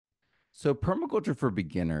So, permaculture for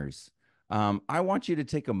beginners. I want you to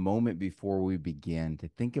take a moment before we begin to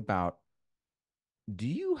think about, do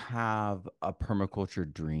you have a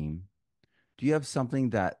permaculture dream? Do you have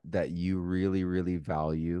something that you really, really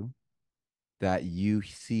value, that you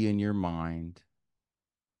see in your mind,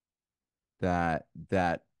 that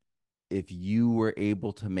if you were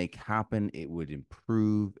able to make happen, it would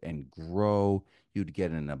improve and grow, you'd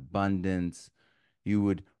get an abundance, you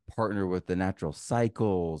would partner with the natural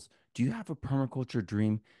cycles? Do you have a permaculture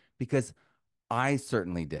dream? Because I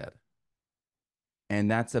certainly did.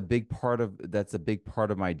 And that's a big part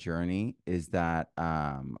of my journey is that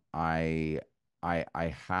I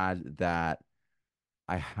had that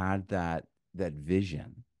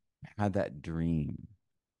vision, I had that dream.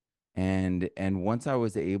 And once I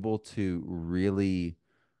was able to really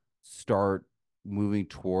start moving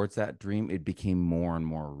towards that dream, it became more and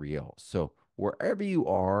more real. So wherever you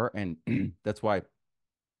are, and that's why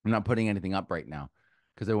I'm not putting anything up right now,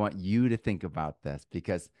 because I want you to think about this,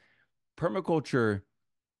 because permaculture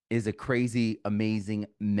is a crazy, amazing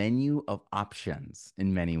menu of options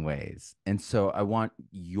in many ways. And so I want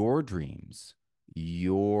your dreams,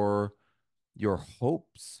 your your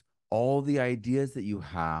hopes, all the ideas that you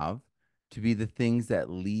have to be the things that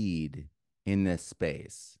lead in this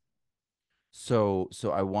space. So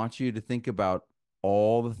I want you to think about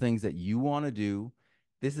all the things that you want to do.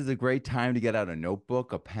 This is a great time to get out a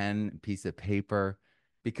notebook, a pen, a piece of paper,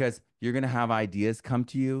 because you're going to have ideas come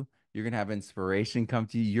to you. You're going to have inspiration come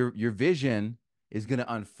to you. Your vision is going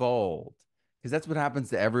to unfold. Because that's what happens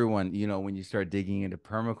to everyone, when you start digging into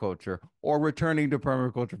permaculture or returning to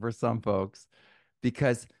permaculture for some folks,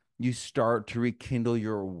 because you start to rekindle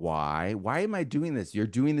your why. Why am I doing this? You're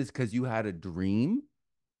doing this because you had a dream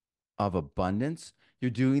of abundance.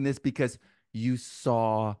 You're doing this because you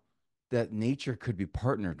saw that nature could be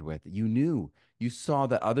partnered with. You saw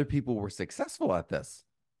that other people were successful at this.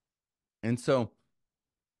 And so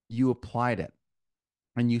you applied it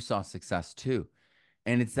and you saw success too.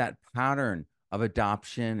 And it's that pattern of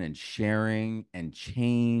adoption and sharing and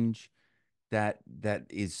change that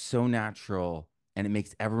is so natural, and it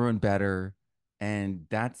makes everyone better. And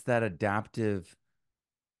that's that adaptive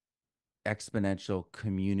exponential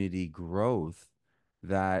community growth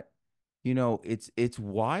that it's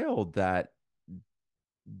wild that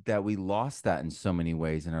we lost that in so many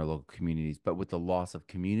ways in our local communities, but with the loss of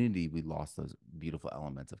community we lost those beautiful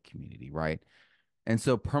elements of community, right? And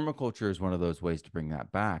so permaculture is one of those ways to bring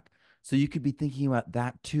that back. So you could be thinking about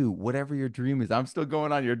that too, whatever your dream is. I'm still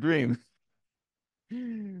going on your dream.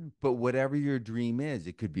 But whatever your dream is,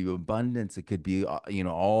 it could be abundance, it could be,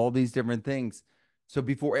 all these different things. So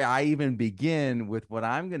before I even begin with what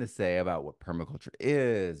I'm going to say about what permaculture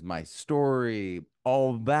is, my story,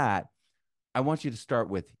 all of that, I want you to start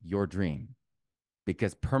with your dream,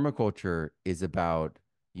 because permaculture is about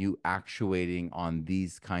you actuating on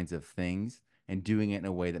these kinds of things and doing it in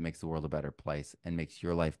a way that makes the world a better place and makes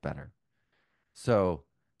your life better. So,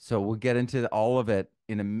 so we'll get into all of it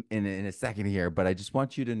in a second here, but I just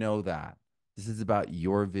want you to know that this is about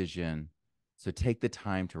your vision. So take the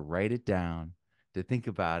time to write it down, to think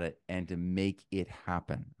about it, and to make it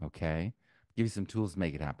happen. Okay? Give you some tools to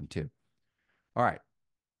make it happen too. All right.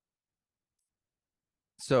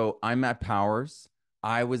 So I'm at Powers.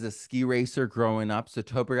 I was a ski racer growing up, so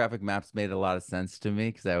topographic maps made a lot of sense to me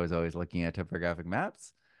because I was always looking at topographic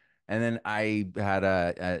maps. And then I had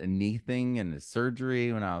a knee thing and a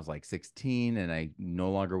surgery when I was like 16, and I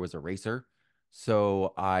no longer was a racer.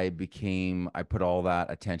 So I put all that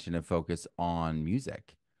attention and focus on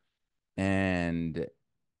music. And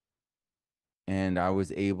and I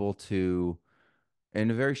was able to, in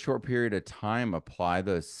a very short period of time, apply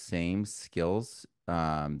those same skills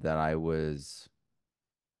that I was,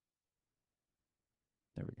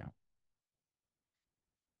 there we go.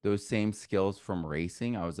 Those same skills from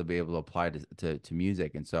racing, I was able to apply to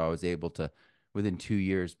music. And so I was able to, within 2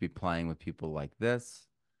 years, be playing with people like this.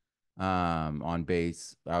 On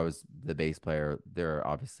bass, I was the bass player. They're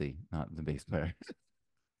obviously not the bass player.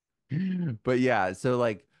 But yeah, so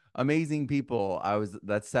like amazing people. I was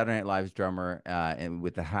That's Saturday Night Live's drummer, and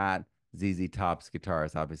with the hat, ZZ Top's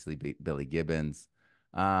guitarist, obviously Billy Gibbons.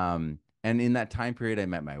 And in that time period, I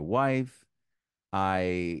met my wife.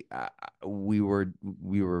 I we were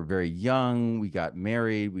very young. We got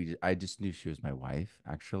married. I just knew she was my wife,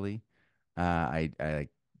 actually. I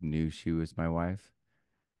knew she was my wife.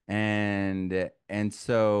 And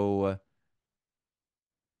so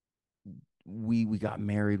we got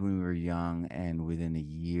married when we were young, and within a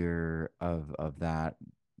year of that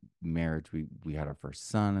marriage, we had our first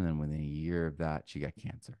son, and then within a year of that, she got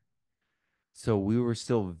cancer. So we were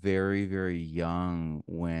still very, very young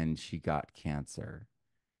when she got cancer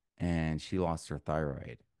and she lost her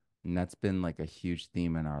thyroid. And that's been like a huge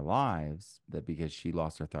theme in our lives that because she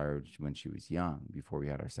lost her thyroid when she was young, before we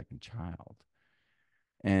had our second child.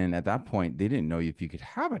 And at that point, they didn't know if you could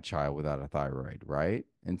have a child without a thyroid, right?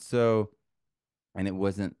 And it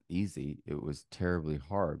wasn't easy. It was terribly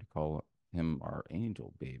hard to call him our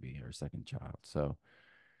angel baby, our second child. So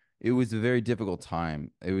it was a very difficult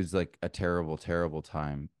time. It was like a terrible, terrible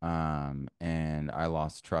time. And I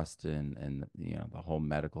lost trust in the whole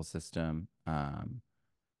medical system.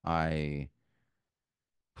 I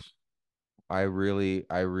I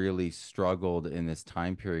really struggled in this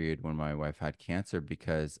time period when my wife had cancer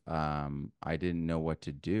because I didn't know what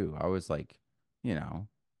to do. I was like, you know,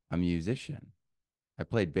 a musician. I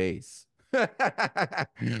played bass.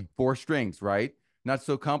 Four strings, right? Not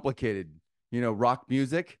so complicated, rock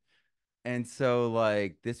music. And so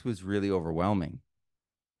like this was really overwhelming.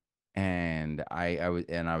 And I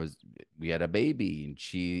was we had a baby and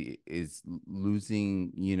she is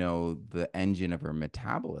losing, the engine of her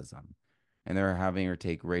metabolism. And they're having her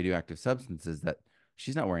take radioactive substances that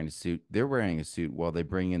she's not wearing a suit. They're wearing a suit while they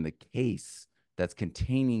bring in the case that's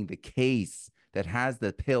containing the case that has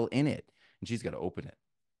the pill in it. And she's got to open it.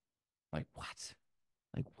 Like, what?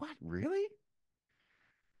 Like, what? Really?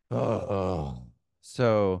 Oh.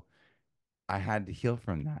 So I had to heal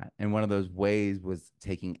from that. And one of those ways was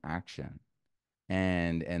taking action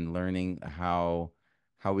and learning how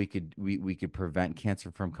we could prevent cancer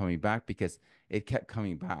from coming back because it kept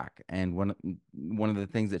coming back. And one of the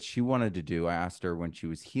things that she wanted to do, I asked her when she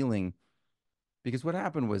was healing, because what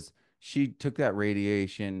happened was she took that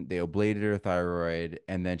radiation, they ablated her thyroid,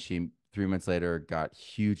 and then she 3 months later got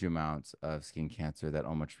huge amounts of skin cancer that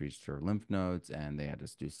almost reached her lymph nodes, and they had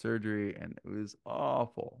to do surgery, and it was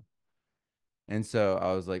awful. And so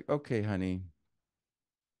I was like, okay, honey,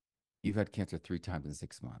 you've had cancer 3 times in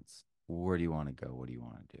 6 months. Where do you want to go? What do you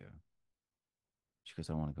want to do? She goes,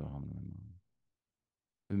 I want to go home to my mom.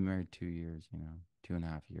 We've been married 2 years,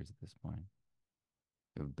 2.5 years at this point.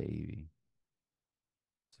 We have a baby.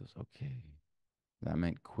 So it's okay. That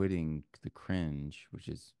meant quitting the Cringe, which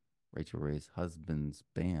is Rachel Ray's husband's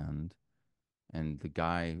band. And the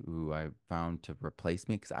guy who I found to replace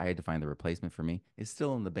me, because I had to find the replacement for me, is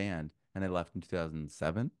still in the band. And I left in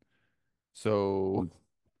 2007. So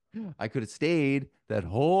I could have stayed that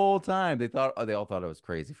whole time. They all thought I was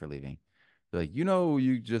crazy for leaving. They're like,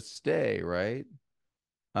 you just stay, right?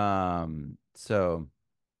 So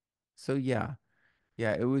yeah.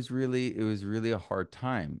 Yeah, it was really a hard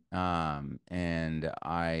time. And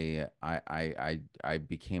I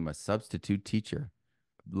became a substitute teacher.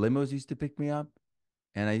 Limos used to pick me up,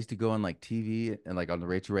 and I used to go on like TV and like on the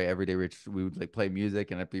Rachel Ray every day. We would like play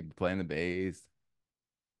music, and I'd be playing the bass.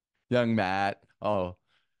 Young Matt, oh,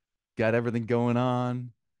 got everything going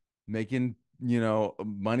on, making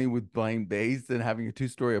money with playing bass and having a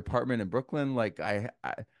two-story apartment in Brooklyn. Like I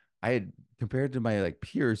had compared to my like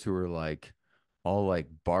peers who were like all like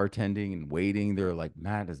bartending and waiting, they're like,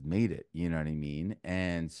 Matt has made it, you know what I mean?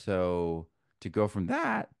 And so to go from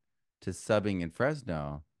that to subbing in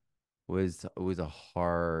Fresno was a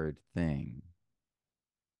hard thing,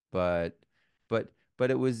 but but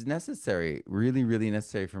it was necessary, really, really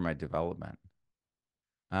necessary for my development.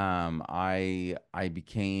 I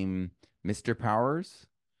became Mr. Powers,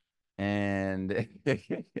 and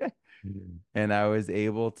and I was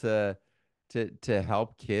able to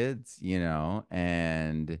help kids,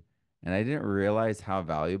 and I didn't realize how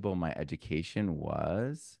valuable my education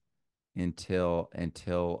was until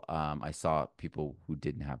I saw people who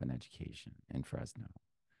didn't have an education in Fresno.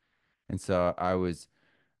 And so I was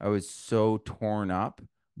so torn up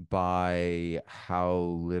by how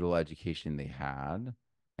little education they had.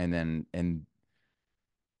 And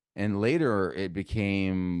later it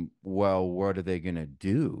became, well, what are they going to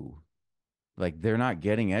do? Like they're not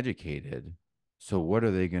getting educated. So what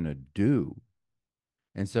are they going to do?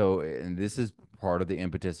 And this is part of the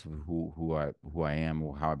impetus of who I am,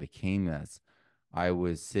 or how I became this. I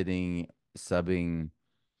was sitting subbing,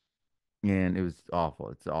 and it was awful.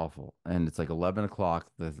 It's awful. And it's like 11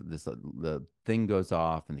 o'clock. The thing goes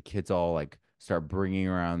off, and the kids all like start bringing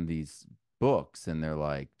around these books, and they're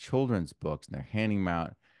like children's books, and they're handing them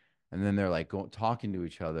out. And then they're like talking to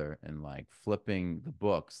each other and like flipping the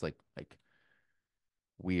books, like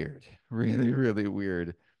weird, really, really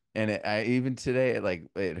weird. And I even today, like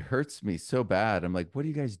it hurts me so bad. I'm like, what are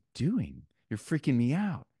you guys doing? You're freaking me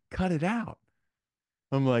out. Cut it out.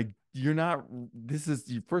 I'm like, you're not.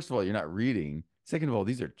 First of all, you're not reading. Second of all,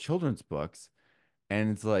 these are children's books,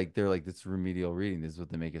 and it's like they're like, this is remedial reading. This is what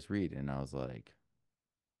they make us read. And I was like,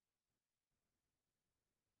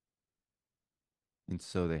 And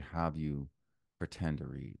so they have you pretend to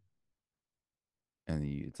read, and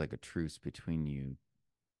it's like a truce between you,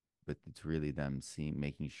 but it's really them seeing,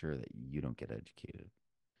 making sure that you don't get educated.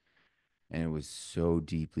 And it was so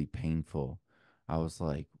deeply painful. I was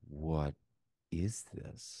like, what is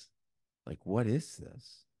this? Like, what is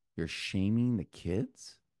this? You're shaming the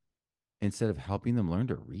kids instead of helping them learn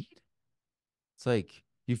to read? It's like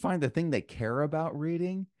you find the thing they care about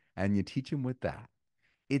reading and you teach them with that.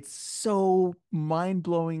 It's so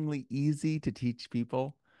mind-blowingly easy to teach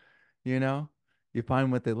people, you know? You find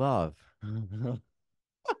what they love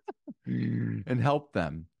and help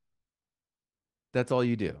them. That's all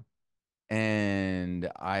you do. And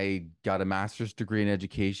I got a master's degree in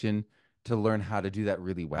education to learn how to do that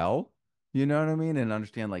really well. You know what I mean? And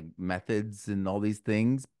understand like methods and all these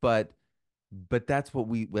things. But that's what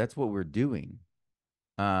we're doing.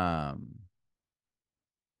 Um,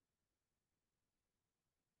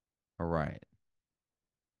 all right.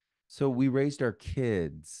 So we raised our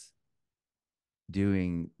kids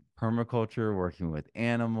doing permaculture, working with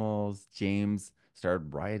animals. James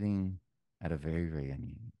started writing at a very, very young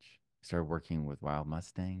age. Started working with wild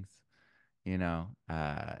mustangs.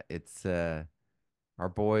 It's our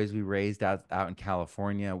boys we raised out in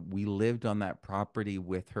California. We lived on that property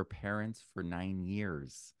with her parents for 9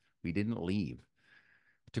 years. We didn't leave.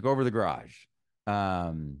 Took over the garage,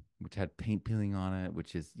 which had paint peeling on it,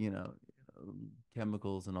 which is,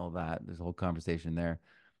 chemicals and all that. There's a whole conversation there.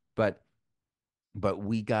 But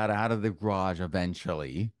we got out of the garage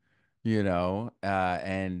eventually,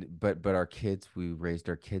 and but our kids, we raised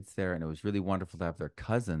our kids there, and it was really wonderful to have their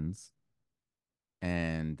cousins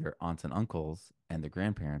and their aunts and uncles and their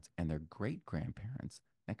grandparents and their great grandparents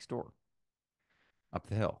next door up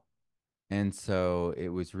the hill. And so it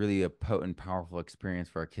was really a potent, powerful experience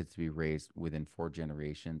for our kids to be raised within 4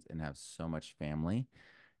 generations and have so much family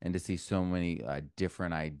and to see so many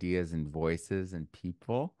different ideas and voices and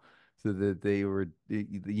people so that they were,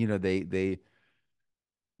 they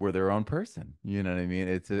were their own person. You know what I mean?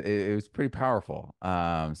 It was pretty powerful.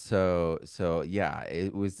 So yeah,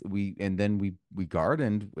 it was, and then we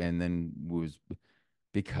gardened, and then was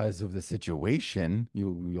because of the situation,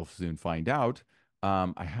 you'll soon find out.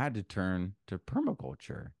 I had to turn to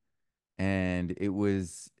permaculture, and it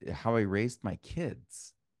was how I raised my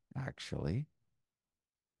kids, actually.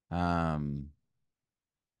 Um,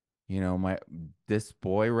 my this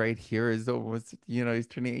boy right here is almost, he's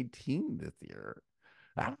turning 18 this year.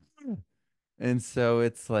 Ah. And so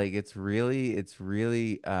it's like it's really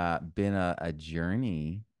been a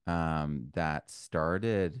journey that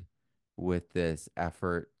started with this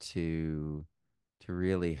effort to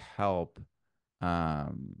really help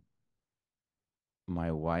um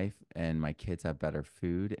my wife and my kids have better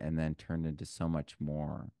food, and then turned into so much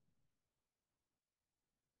more.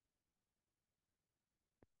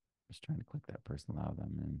 Just trying to click that person, allow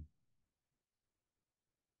them in.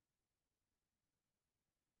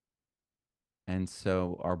 And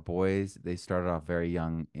so our boys, they started off very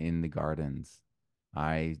young in the gardens.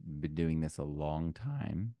 I've been doing this a long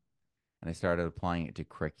time. And I started applying it to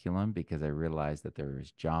curriculum because I realized that there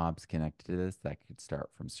was jobs connected to this that could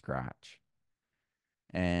start from scratch.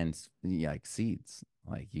 And yeah, like seeds,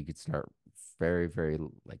 like you could start very, very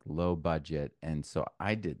like low budget. And so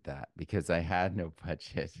I did that because I had no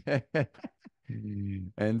budget.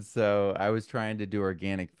 And so I was trying to do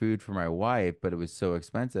organic food for my wife, but it was so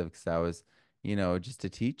expensive because I was, just a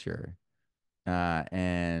teacher.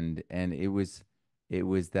 And it was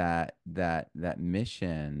that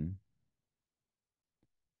mission.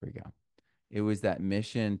 Here we go. It was that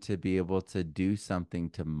mission to be able to do something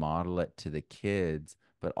to model it to the kids,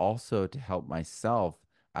 but also to help myself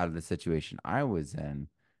out of the situation I was in,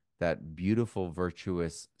 that beautiful,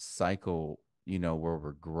 virtuous cycle,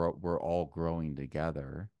 where we're all growing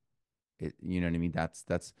together. You know what I mean? That's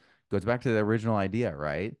goes back to the original idea,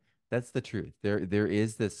 right? That's the truth. There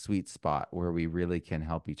is this sweet spot where we really can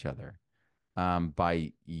help each other,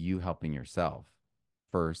 by you helping yourself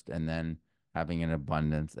first, and then having an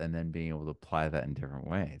abundance, and then being able to apply that in different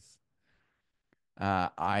ways.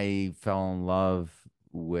 I fell in love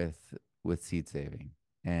with seed saving,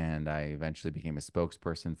 and I eventually became a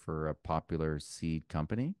spokesperson for a popular seed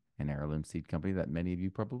company, an heirloom seed company that many of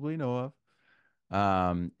you probably know of.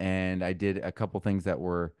 And I did a couple things that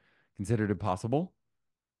were considered impossible.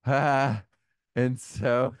 And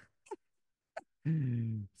so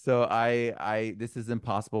this is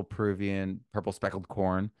Impossible Peruvian purple speckled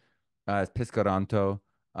corn. It's Piscaranto,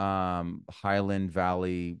 Highland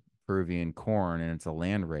Valley Peruvian corn, and it's a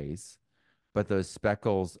land race. But those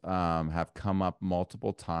speckles have come up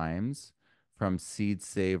multiple times from seed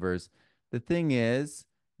savers. The thing is,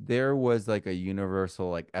 there was like a universal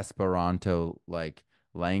like Esperanto like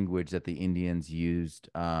language that the Indians used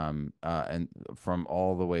and from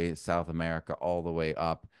all the way South America all the way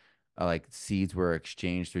up like seeds were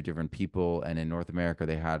exchanged through different people, and in North America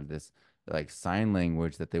they had this like sign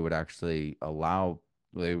language that they would actually allow,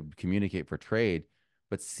 they would communicate for trade,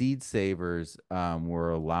 but seed savers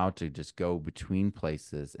were allowed to just go between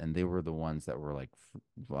places, and they were the ones that were like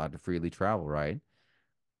allowed to freely travel, right?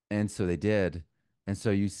 And so they did. And so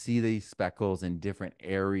you see these speckles in different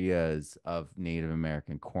areas of Native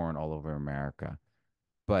American corn all over America,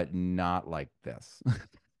 but not like this.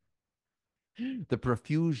 The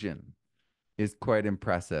profusion is quite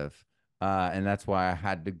impressive. And that's why I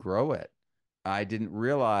had to grow it. I didn't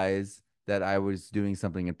realize that I was doing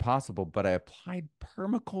something impossible, but I applied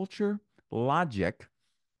permaculture logic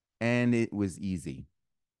and it was easy.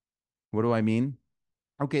 What do I mean?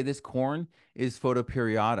 Okay, this corn is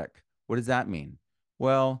photoperiodic. What does that mean?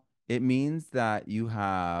 Well, it means that you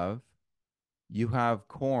have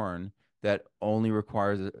corn that only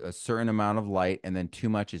requires a certain amount of light, and then too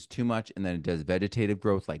much is too much, and then it does vegetative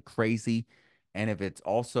growth like crazy. And if it's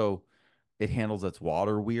also it handles its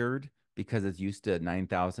water weird because it's used to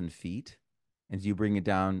 9,000 feet, and you bring it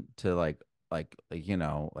down to like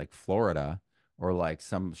Florida or like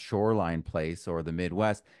some shoreline place or the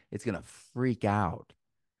Midwest, it's gonna freak out.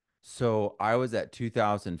 So I was at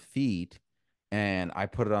 2,000 feet and I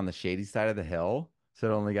put it on the shady side of the hill. So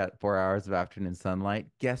it only got 4 hours of afternoon sunlight.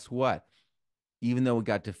 Guess what? Even though we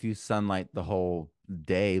got diffuse sunlight the whole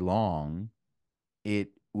day long, it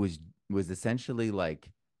was essentially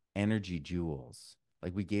like energy jewels.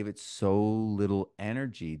 Like we gave it so little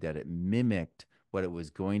energy that it mimicked what it was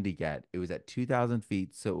going to get. It was at 2,000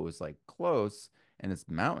 feet, so it was like close and it's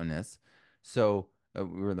mountainous. So we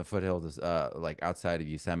were in the foothills, like outside of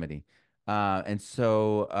Yosemite. And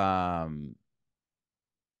so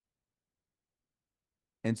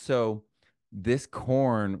this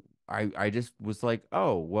corn, I just was like,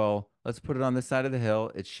 oh, well, let's put it on the side of the hill.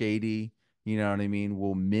 It's shady. You know what I mean?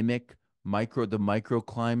 We'll mimic the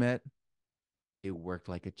microclimate. It worked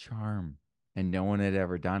like a charm, and no one had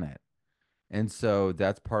ever done it. And so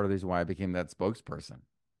that's part of the reason why I became that spokesperson.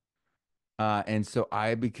 And so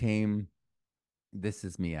I became, this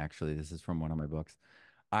is me actually. This is from one of my books.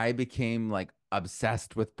 I became like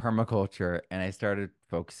obsessed with permaculture and I started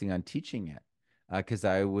focusing on teaching it because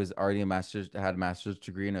I was already had a master's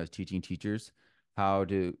degree and I was teaching teachers how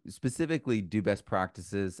to specifically do best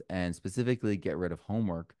practices and specifically get rid of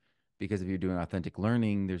homework. Because if you're doing authentic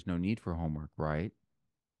learning, there's no need for homework, right?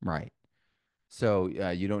 Right. So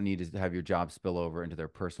you don't need to have your job spill over into their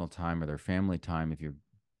personal time or their family time. If you're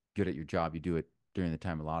good at your job, you do it during the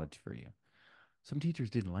time allotted for you. Some teachers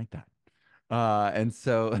didn't like that. And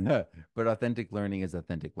so, but authentic learning is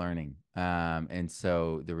authentic learning. And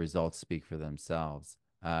so the results speak for themselves.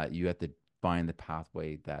 You have to find the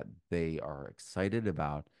pathway that they are excited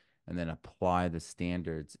about and then apply the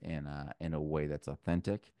standards in a way that's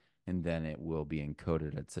authentic. And then it will be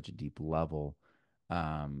encoded at such a deep level,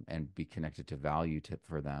 and be connected to value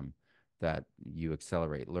for them that you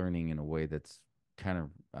accelerate learning in a way that's kind of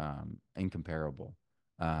incomparable.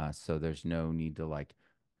 So there's no need to like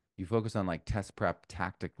you focus on like test prep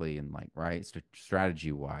tactically and like right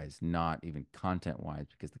strategy wise, not even content wise,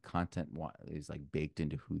 because the is like baked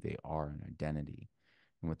into who they are and identity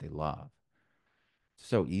and what they love.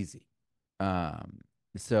 So easy. Um,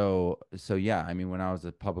 so yeah, I mean, when I was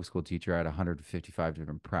a public school teacher, I had 155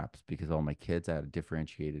 different preps because all my kids I had a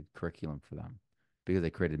differentiated curriculum for them because I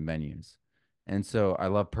created menus. And so I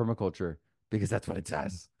love permaculture because that's what it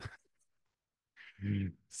says.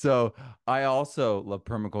 So I also love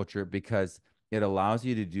permaculture because it allows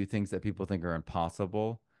you to do things that people think are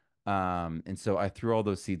impossible. And so I threw all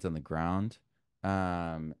those seeds on the ground,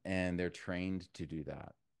 and they're trained to do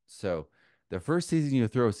that. So the first season you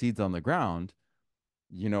throw seeds on the ground,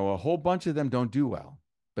 a whole bunch of them don't do well.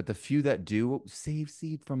 But the few that do, save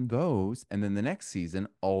seed from those. And then the next season,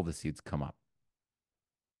 all the seeds come up,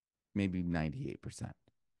 maybe 98%.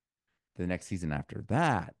 The next season after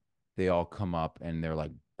that, they all come up and they're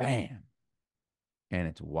like, bam, and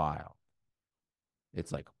it's wild.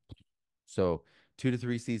 It's like so 2 to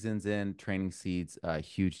 3 seasons in training seeds,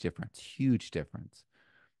 huge difference, huge difference.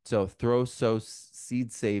 So throw sow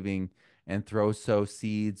seed saving and throw sow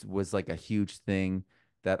seeds was like a huge thing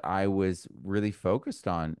that I was really focused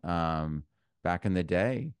on back in the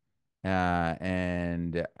day.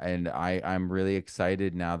 And I'm really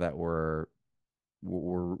excited now that we're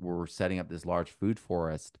setting up this large food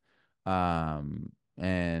forest.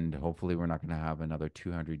 And hopefully we're not going to have another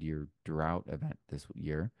 200-year drought event this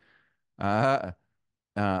year. Uh,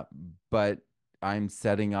 uh, but I'm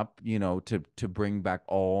setting up, to bring back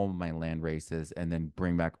all my land races and then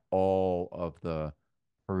bring back all of the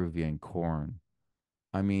Peruvian corn.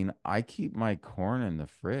 I mean, I keep my corn in the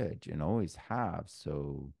fridge and always have,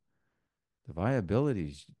 so the viability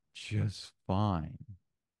is just fine.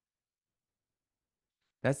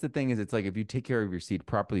 That's the thing is it's like if you take care of your seed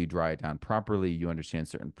properly, you dry it down properly, you understand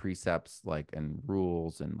certain precepts like and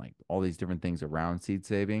rules and like all these different things around seed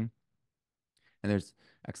saving. And there's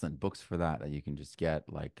excellent books for that you can just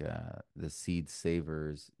get, like the Seed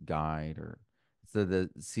Savers Guide or so the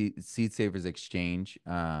Seed Savers Exchange.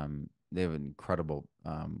 They have an incredible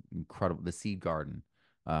the Seed Garden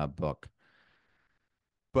book,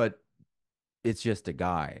 but it's just a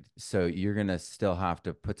guide. So you're gonna still have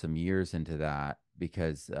to put some years into that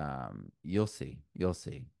because you'll see. You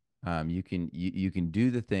can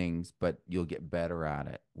do the things, but you'll get better at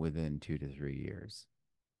it within 2 to 3 years.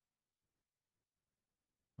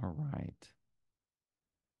 All right.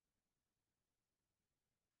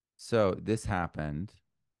 So this happened.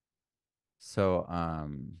 So,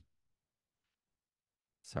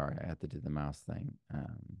 sorry, I have to do the mouse thing.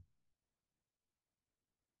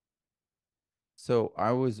 So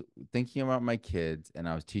I was thinking about my kids and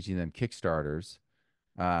I was teaching them Kickstarters.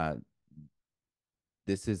 Uh,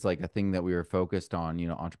 this is like a thing that we were focused on,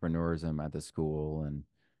 entrepreneurism at the school and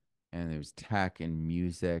there's tech and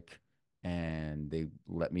music and they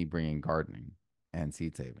let me bring in gardening and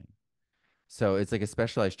seed saving. So it's like a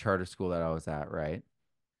specialized charter school that I was at, right?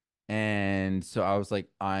 And so I was like,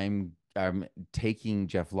 I'm taking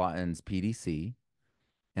Jeff Lawton's PDC,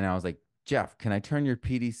 and I was like, Jeff, can I turn your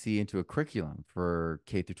PDC into a curriculum for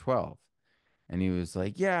K through 12? And he was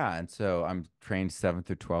like, yeah. And so I'm trained 7th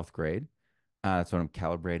through 12th grade. That's what I'm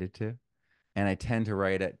calibrated to. And I tend to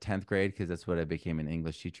write at 10th grade because that's what I became an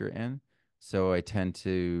English teacher in. So I tend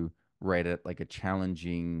to write at like a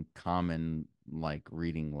challenging, common, like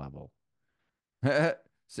reading level.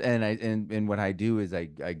 And what I do is I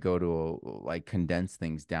go to like condense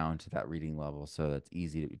things down to that reading level so that's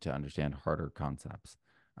easy to understand harder concepts.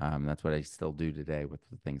 That's what I still do today with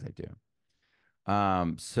the things I do.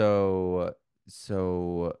 So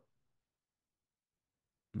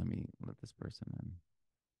let me let this person in.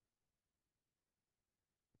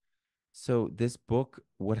 So this book,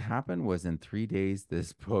 what happened was in 3 days,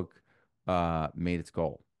 this book made its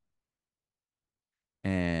goal.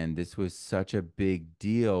 And this was such a big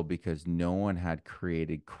deal because no one had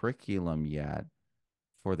created curriculum yet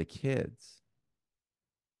for the kids.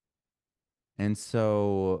 And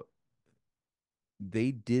so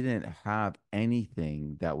they didn't have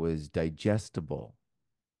anything that was digestible.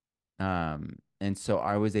 And so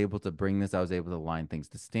I was able to bring this, I was able to align things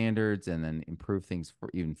to standards and then improve things for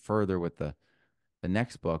even further with the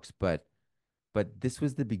next books. But this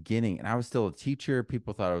was the beginning, and I was still a teacher.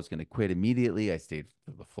 People thought I was going to quit immediately. I stayed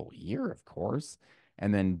for the full year, of course,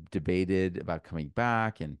 and then debated about coming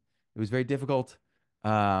back, and it was very difficult.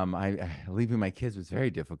 Leaving my kids was very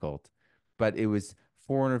difficult, but it was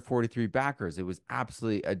 443 backers. It was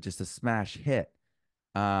absolutely just a smash hit,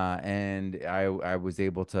 and I was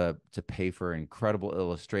able to pay for incredible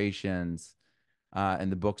illustrations, and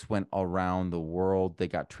the books went around the world. They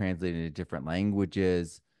got translated into different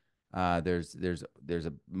languages. There's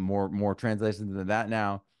a more translations than that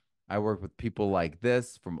now. I work with people like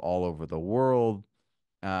this from all over the world,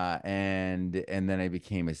 and then I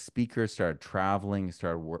became a speaker, started traveling,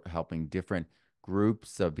 started helping different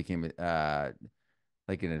groups. So I became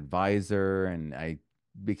like an advisor, and I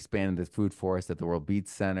expanded the food forest at the World Beach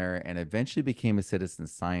Center, and eventually became a citizen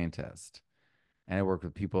scientist. And I worked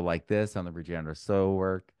with people like this on the regenerative soil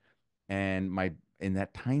work. And my in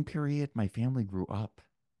that time period, my family grew up.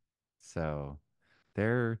 So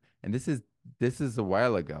and this is a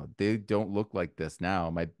while ago. They don't look like this now.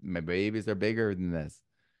 My babies are bigger than this.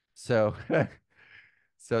 So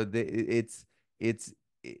so it's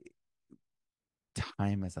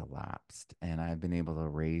time has elapsed and I've been able to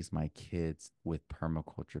raise my kids with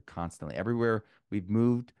permaculture constantly. Everywhere we've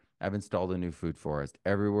moved, I've installed a new food forest.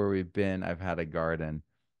 Everywhere we've been, I've had a garden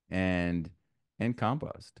and and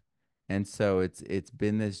compost. And so it's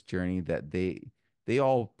been this journey that they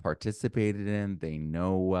all participated in, they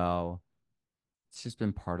know well. It's just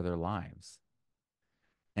been part of their lives.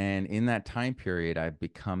 And in that time period, I've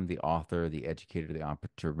become the author, the educator, the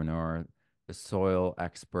entrepreneur, the soil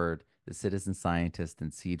expert, the citizen scientist,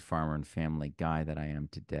 and seed farmer and family guy that I am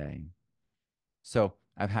today. So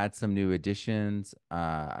I've had some new additions.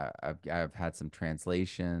 I've had some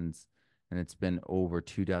translations, and it's been over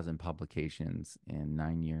 2 dozen publications in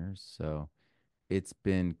 9 years. So it's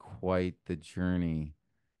been quite the journey.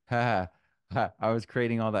 I was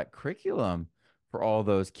creating all that curriculum for all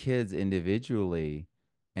those kids individually.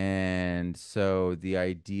 And so the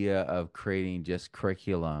idea of creating just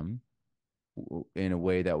curriculum in a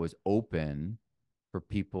way that was open for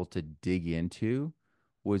people to dig into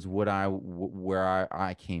was where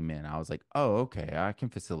I came in. I was like, oh, okay, I can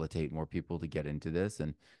facilitate more people to get into this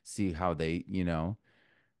and see how they,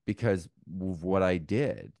 because what I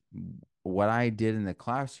did in the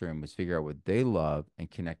classroom was figure out what they love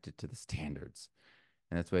and connect it to the standards.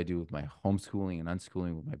 And that's what I do with my homeschooling and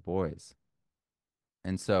unschooling with my boys.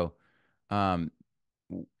 And so, um,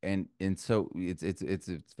 and so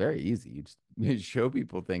it's very easy. You just you show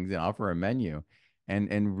people things and offer a menu,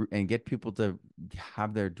 and get people to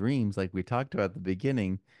have their dreams, like we talked about at the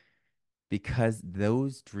beginning, because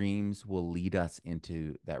those dreams will lead us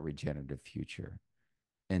into that regenerative future.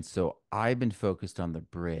 And so I've been focused on the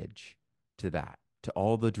bridge to that, to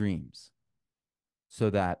all the dreams, so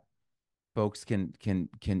that folks can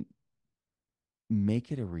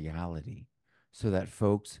make it a reality, so that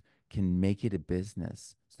folks can make it a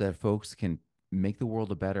business, so that folks can make the world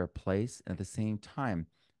a better place, and at the same time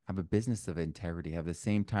have a business of integrity, have the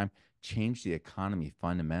same time change the economy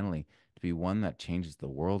fundamentally to be one that changes the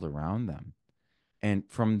world around them. And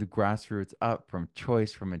from the grassroots up, from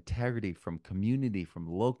choice, from integrity, from community, from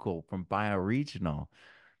local, from bioregional,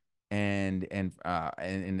 and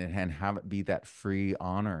have it be that free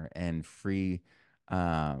honor and free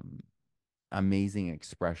um amazing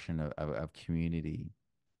expression of community.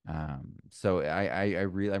 So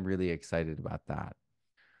I'm really excited about that.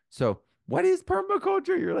 So what is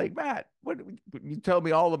permaculture? You're like, Matt, what you told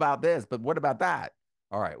me all about this, but what about that?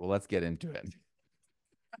 All right, well, let's get into it.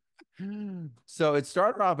 So it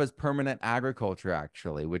started off as permanent agriculture,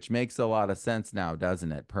 actually, which makes a lot of sense now,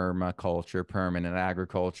 doesn't it? Permaculture, permanent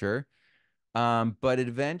agriculture. But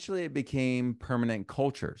eventually it became permanent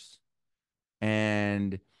cultures.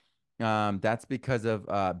 And that's because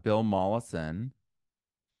of Bill Mollison,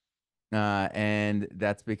 and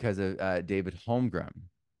that's because of David Holmgren.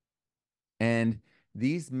 And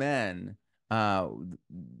these men, uh,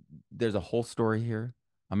 there's a whole story here.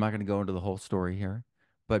 I'm not going to go into the whole story here,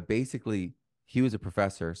 but basically, he was a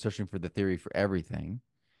professor searching for the theory for everything,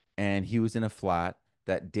 and he was in a flat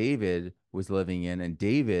that David was living in, and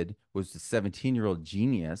David was a 17-year-old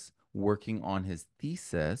genius working on his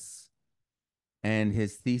thesis, and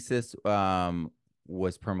his thesis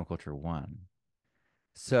was Permaculture One.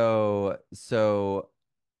 So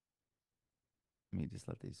let me just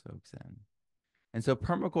let these folks in. And so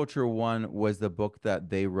Permaculture One was the book that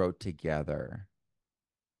they wrote together.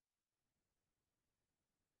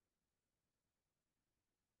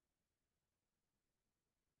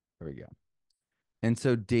 There we go. And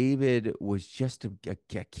so David was just a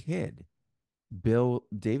kid.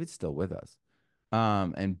 David's still with us.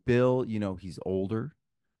 And Bill, he's older,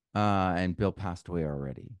 and Bill passed away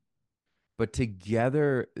already. But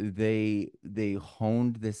together they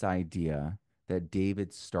honed this idea that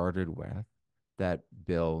David started with, that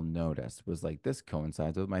Bill noticed was like, this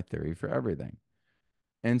coincides with my theory for everything.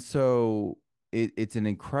 And so it's an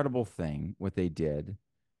incredible thing what they did.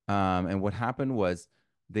 And what happened was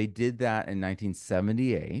they did that in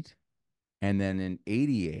 1978. And then in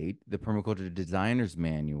 88, the Permaculture Designer's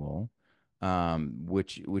Manual,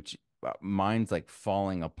 which mine's like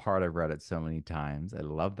falling apart. I've read it so many times. I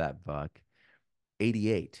love that book.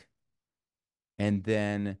 88. And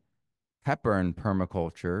then Hepburn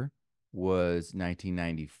Permaculture was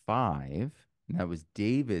 1995. And that was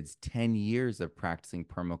David's 10 years of practicing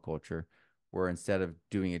permaculture, where instead of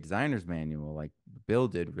doing a designer's manual like Bill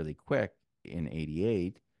did really quick in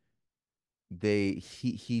 88,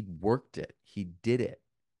 he worked it, he did it,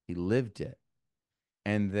 he lived it.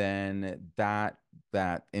 And then that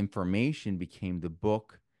information became the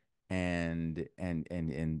book, and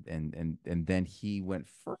then he went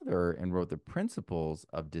further and wrote the principles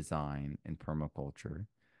of design in permaculture,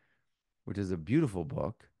 which is a beautiful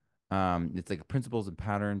book. It's like principles and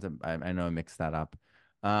patterns. I know I mixed that up.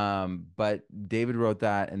 But David wrote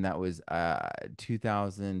that, and that was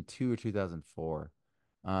 2002 or 2004.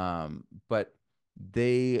 But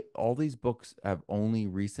all these books have only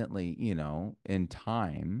recently, in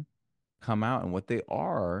time come out, and what they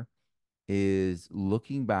are is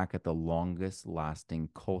looking back at the longest lasting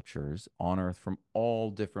cultures on Earth from all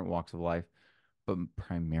different walks of life, but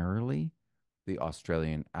primarily the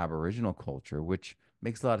Australian Aboriginal culture, which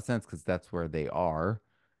makes a lot of sense because that's where they are.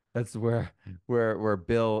 That's where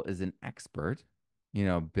Bill is an expert.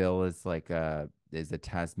 Bill is a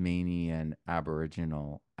Tasmanian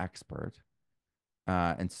Aboriginal expert.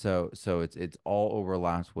 And so it's all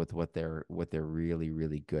overlaps with what they're really,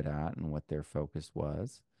 really good at and what their focus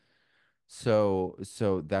was. So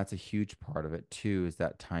that's a huge part of it too, is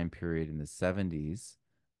that time period in the 70s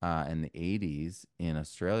and the 80s in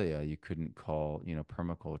Australia, you couldn't call,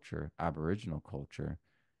 permaculture Aboriginal culture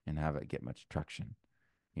and have it get much traction.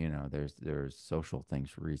 There's social things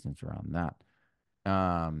for reasons around that.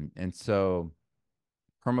 And so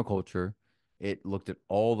permaculture, it looked at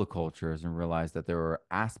all the cultures and realized that there were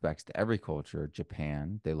aspects to every culture.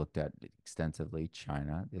 Japan, they looked at extensively.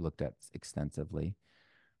 China, they looked at extensively.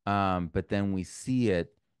 But then we see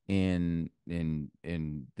it in the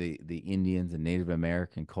Indians and Native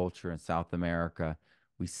American culture in South America.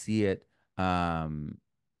 We see it in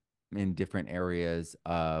different areas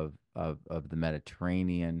of the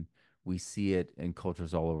Mediterranean. We see it in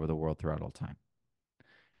cultures all over the world throughout all time.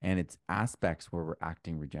 And it's aspects where we're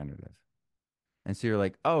acting regenerative. And so you're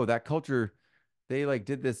like, oh, that culture, they like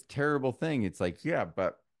did this terrible thing. It's like, yeah,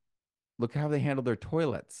 but look how they handle their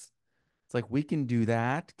toilets. It's like we can do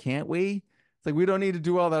that, can't we? It's like we don't need to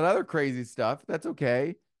do all that other crazy stuff. That's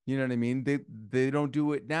okay. You know what I mean? They don't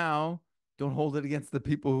do it now. Don't hold it against the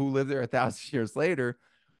people who live there 1,000 years later.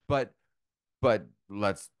 But but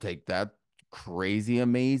let's take that crazy,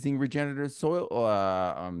 amazing regenerative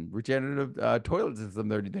toilet system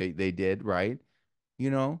they did, right?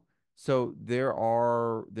 You know? So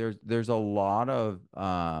there's a lot of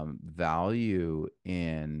value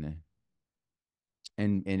in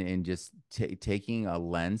just taking a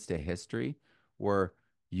lens to history where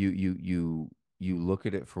you look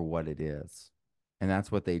at it for what it is. And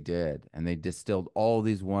that's what they did. And they distilled all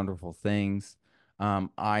these wonderful things.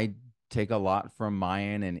 I take a lot from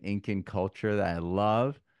Mayan and Incan culture that I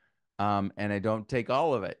love. And I don't take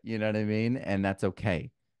all of it, you know what I mean? And that's okay.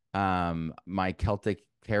 My Celtic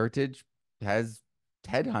heritage has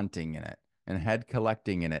head hunting in it and head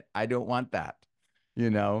collecting in it. I don't want that,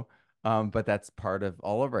 you know? But that's part of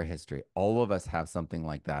all of our history. All of us have something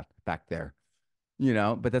like that back there,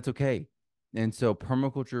 but that's okay. And so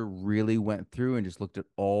permaculture really went through and just looked at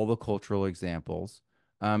all the cultural examples.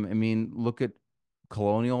 I mean, look at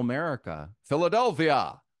colonial America,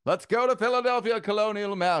 Philadelphia. Let's go to Philadelphia,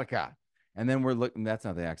 colonial America. And then we're looking, that's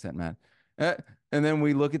not the accent, man. Uh, and then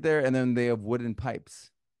we look at there, and then they have wooden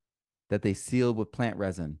pipes that they sealed with plant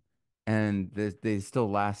resin. And they still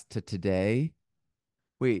last to today.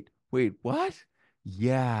 Wait, what?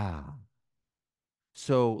 Yeah.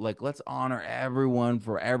 So, like, let's honor everyone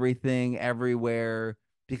for everything, everywhere,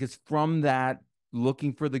 because from that,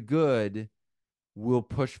 looking for the good, we'll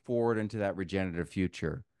push forward into that regenerative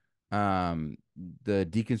future. The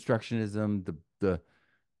deconstructionism, the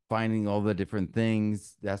finding all the different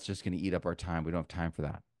things, that's just going to eat up our time. We don't have time for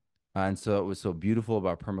that. And so it was so beautiful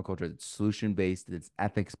about permaculture. It's solution based, it's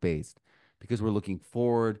ethics based, because we're looking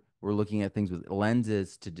forward, we're looking at things with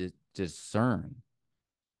lenses to discern.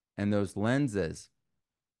 And those lenses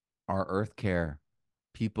are earth care,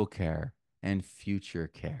 people care, and future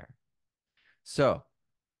care. So,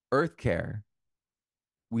 earth care,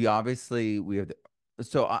 we have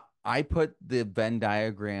so I put the Venn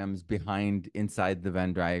diagrams behind inside the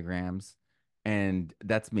Venn diagrams, and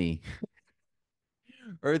that's me.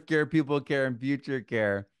 Earth care, people care, and future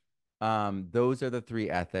care. Those are the three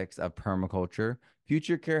ethics of permaculture.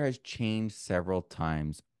 Future care has changed several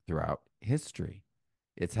times throughout history.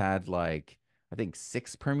 It's had like, I think,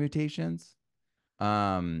 six permutations.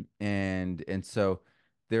 And so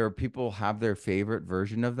there are people have their favorite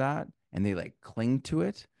version of that and they like cling to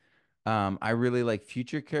it. I really like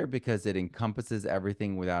future care because it encompasses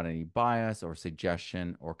everything without any bias or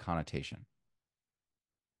suggestion or connotation.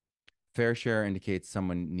 Fair share indicates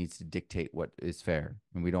someone needs to dictate what is fair,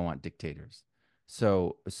 and we don't want dictators.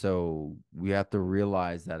 So we have to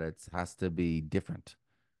realize that it has to be different.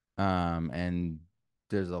 And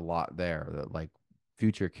there's a lot there that like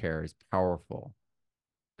future care is powerful.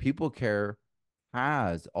 People care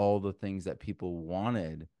has all the things that people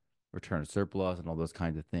wanted, return of surplus and all those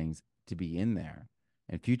kinds of things to be in there.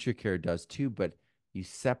 And future care does too, but you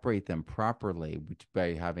separate them properly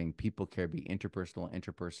by having people care be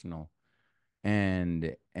interpersonal,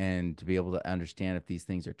 and to be able to understand if these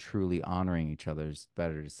things are truly honoring each other, it's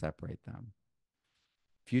better to separate them.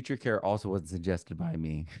 Future care also wasn't suggested by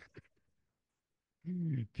me.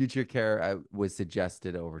 Future care was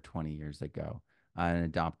suggested over 20 years ago and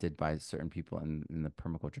adopted by certain people in the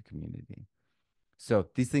permaculture community. So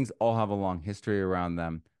these things all have a long history around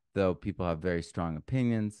them, though people have very strong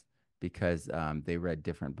opinions because they read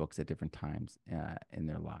different books at different times in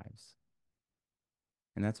their lives.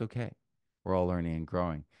 And that's okay. We're all learning and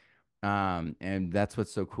growing. And that's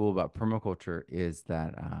what's so cool about permaculture is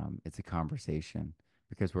that it's a conversation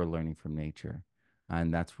because we're learning from nature.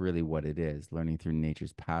 And that's really what it is, learning through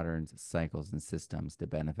nature's patterns, cycles, and systems to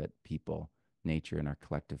benefit people, nature, and our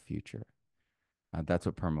collective future. That's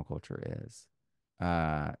what permaculture is.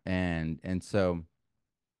 And so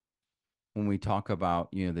when we talk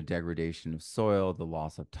about, the degradation of soil, the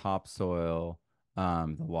loss of topsoil,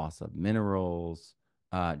 the loss of minerals,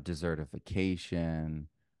 desertification,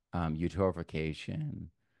 eutrophication,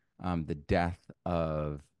 the death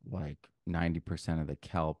of like 90% of the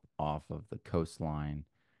kelp off of the coastline.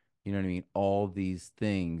 You know what I mean? All these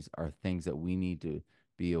things are things that we need to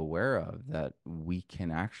be aware of that we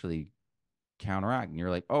can actually counteract. And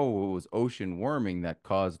you're like, oh, it was ocean warming that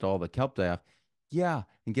caused all the kelp die off. Yeah.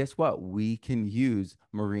 And guess what? We can use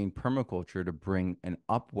marine permaculture to bring an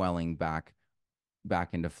upwelling back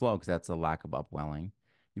into flow because that's a lack of upwelling.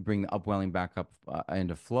 You bring the upwelling back up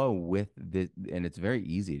into flow with the, and it's very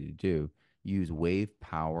easy to do. Use wave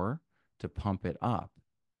power to pump it up.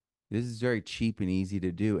 This is very cheap and easy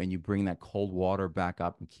to do, and you bring that cold water back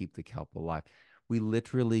up and keep the kelp alive. We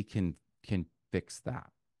literally can fix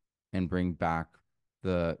that and bring back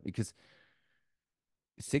because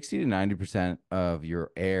 60 to 90% of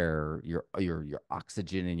your air, your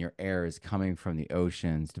oxygen in your air is coming from the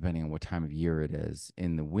oceans, depending on what time of year it is.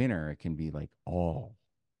 In the winter, it can be like all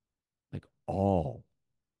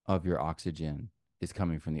of your oxygen is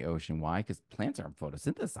coming from the ocean. Why? Because plants aren't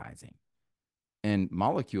photosynthesizing. And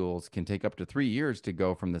molecules can take up to 3 years to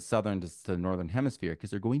go from the southern to the northern hemisphere because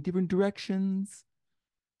they're going different directions.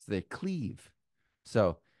 So they cleave.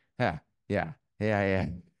 So, yeah, yeah, yeah,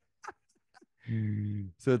 yeah.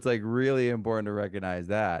 So it's like really important to recognize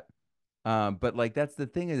that. But like that's the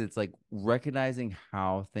thing is it's like recognizing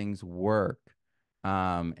how things work,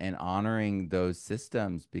 and honoring those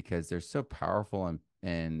systems because they're so powerful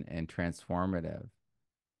and transformative.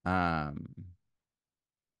 Um,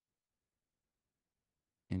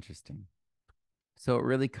 Interesting. So it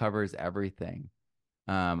really covers everything.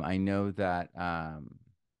 I know that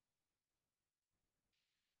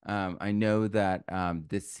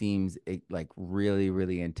this seems like really,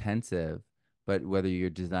 really intensive, but whether you're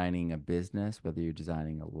designing a business, whether you're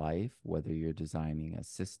designing a life, whether you're designing a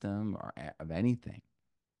system or of anything,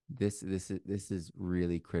 this is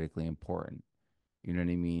really critically important. You know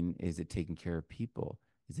what I mean? Is it taking care of people?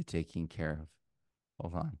 Is it taking care of?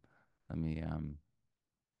 Hold on, let me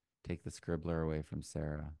take the scribbler away from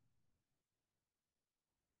Sarah.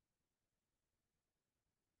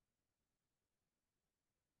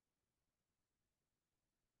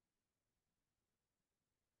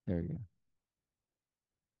 There you go.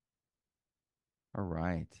 All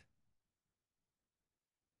right.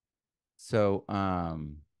 So,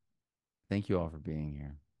 thank you all for being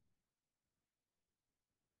here.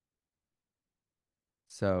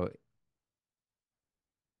 So,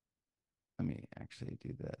 let me actually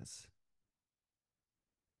do this.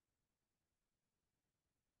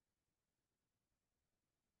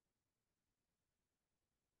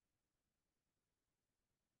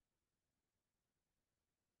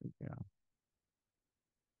 Yeah.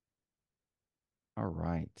 All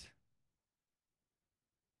right.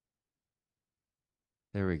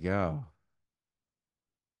 There we go.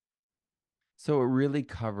 So it really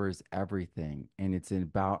covers everything, and it's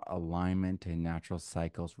about alignment to natural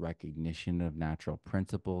cycles, recognition of natural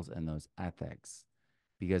principles, and those ethics.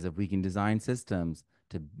 Because if we can design systems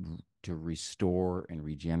to restore and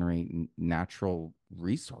regenerate natural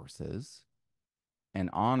resources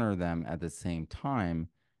and honor them at the same time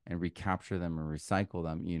and recapture them and recycle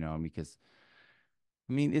them, because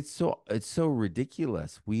I mean, it's so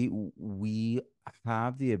ridiculous. We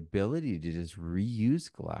have the ability to just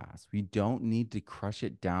reuse glass. We don't need to crush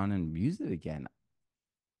it down and use it again.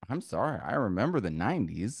 I'm sorry. I remember the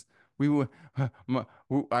 90s. We were,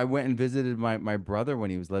 I went and visited my brother when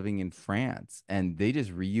he was living in France, and they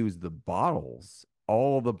just reused the bottles.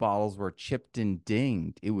 All the bottles were chipped and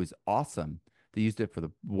dinged. It was awesome. They used it for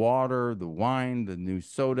the water, the wine, the new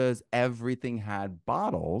sodas. Everything had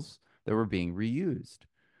bottles that were being reused.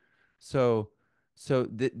 So, so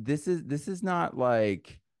this is not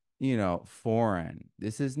like, foreign.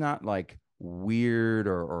 This is not like weird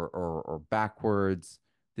or backwards.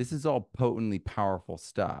 This is all potently powerful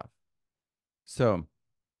stuff. So,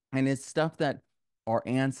 and it's stuff that our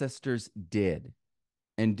ancestors did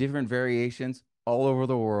in different variations all over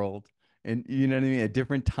the world, and you know what I mean, at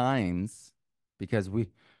different times, because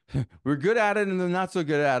we're good at it and they're not so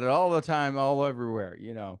good at it all the time, all everywhere.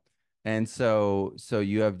 And so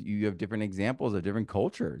you have different examples of different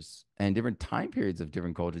cultures and different time periods of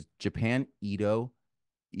different cultures. Japan, Edo,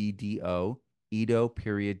 EDO, Edo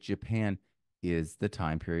period Japan is the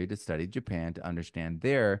time period to study Japan to understand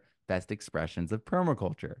their best expressions of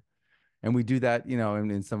permaculture. And we do that,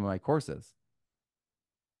 in some of my courses.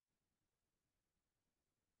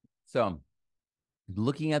 So,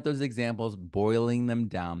 looking at those examples, boiling them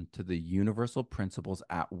down to the universal principles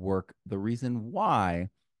at work, the reason why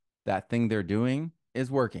that thing they're doing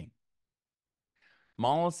is working.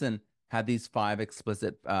 Mollison had these five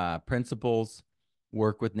explicit principles: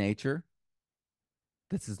 work with nature.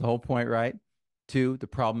 This is the whole point, right? Two, the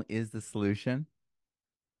problem is the solution.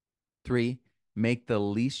 Three, make the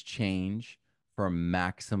least change for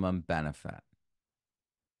maximum benefit.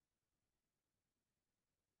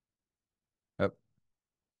 Yep.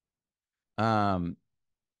 Um,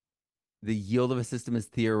 the yield of a system is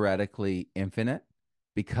theoretically infinite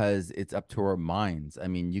because it's up to our minds. I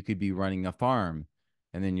mean, you could be running a farm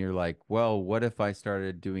and then you're like, well, what if I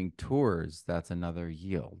started doing tours? That's another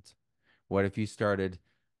yield. What if you started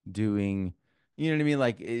doing, you know what I mean?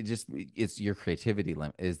 Like it's your creativity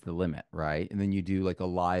limit is the limit, right? And then you do like a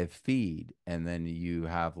live feed and then you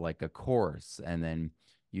have like a course and then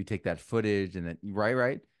you take that footage and then, right,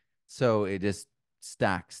 right. So it just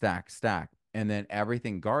stack, stack, stack. And then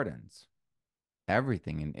everything gardens,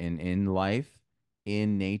 everything in life,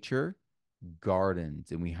 in nature,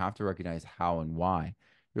 gardens. And we have to recognize how and why.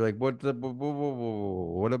 You're like,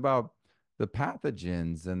 what about the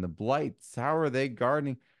pathogens and the blights? How are they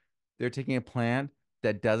gardening? They're taking a plant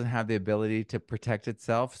that doesn't have the ability to protect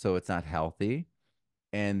itself, so it's not healthy,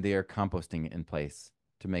 and they're composting it in place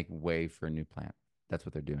to make way for a new plant. That's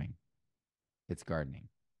what they're doing. It's gardening.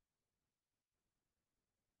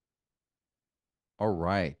 All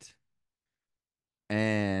right.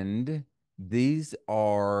 And these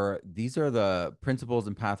are the principles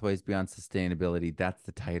and pathways beyond sustainability. That's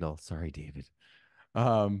the title. Sorry, David.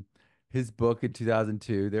 Um, his book in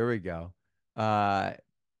 2002. There we go. Uh,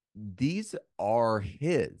 these are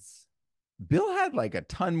his. Bill had like a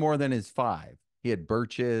ton more than his five. He had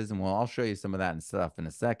birches, and well, I'll show you some of that and stuff in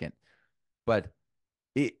a second. But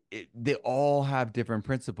they all have different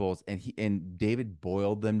principles, and David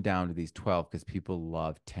boiled them down to these 12 because people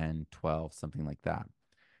love 10, 12, something like that.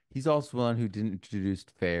 He's also one who didn't introduce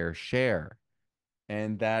fair share.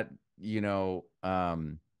 And that, for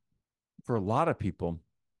a lot of people,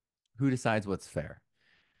 who decides what's fair?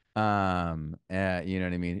 You know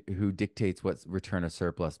what I mean? Who dictates what return of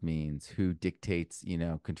surplus means? Who dictates,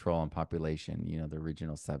 control on population, the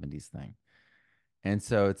original 70s thing. And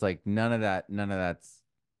so it's like none of that's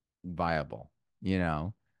viable, you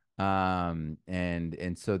know?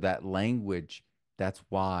 And so that language, that's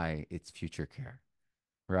why it's future care,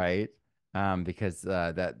 right? Because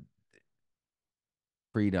that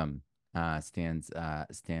freedom stands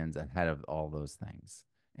ahead of all those things.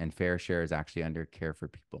 And fair share is actually under care for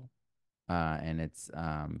people. And it's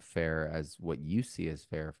fair as what you see as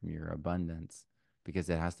fair from your abundance, because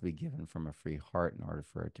it has to be given from a free heart in order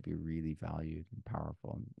for it to be really valued and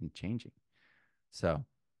powerful and changing. So,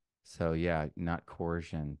 so yeah, not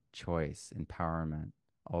coercion, choice, empowerment,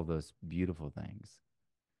 all those beautiful things.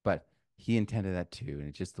 But he intended that too, and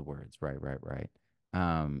it's just the words, right, right, right.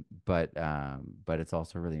 But it's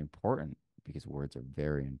also really important because words are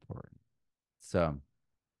very important. So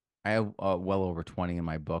I have well over 20 in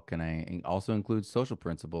my book, and I also include social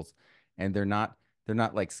principles, and they're not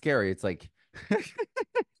like scary. It's like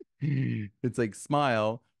it's like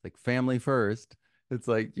smile, like family first. It's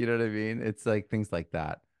like, you know what I mean? It's like things like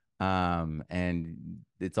that. And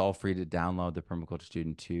it's all free to download. The Permaculture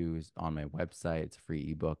Student 2 is on my website. It's a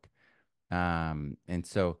free ebook. And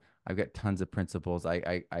so I've got tons of principles.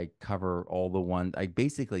 I cover all the ones I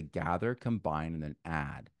basically gather, combine, and then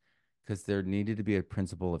add because there needed to be a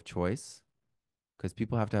principle of choice because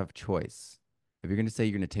people have to have choice. If you're going to say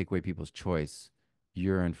you're going to take away people's choice,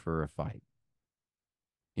 you're in for a fight,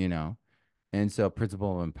 you know? And so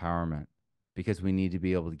principle of empowerment because we need to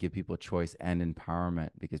be able to give people choice and empowerment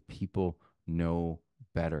because people know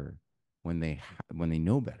better when they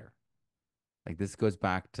know better. Like this goes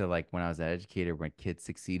back to like when I was an educator, when kids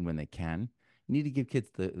succeed when they can. You need to give kids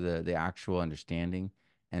the actual understanding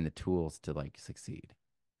and the tools to like succeed.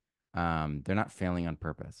 They're not failing on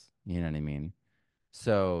purpose. You know what I mean?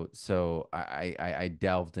 So I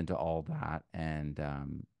delved into all that, and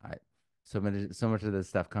I so much of this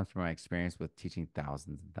stuff comes from my experience with teaching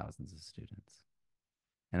thousands and thousands of students,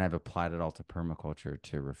 and I've applied it all to permaculture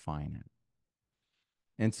to refine it.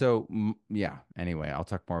 And so, yeah, anyway, I'll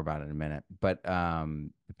talk more about it in a minute. But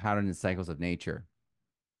the pattern and cycles of nature.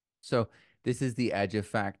 So, this is the edge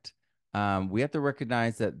effect. We have to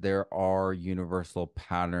recognize that there are universal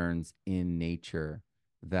patterns in nature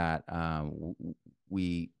that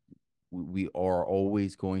we we are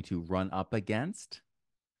always going to run up against,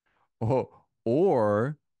 or,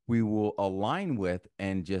 or we will align with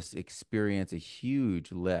and just experience a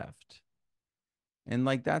huge lift. And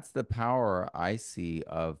like that's the power I see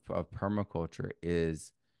of permaculture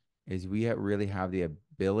is we really have the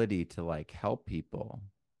ability to like help people.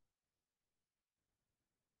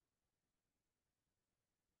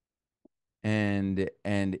 And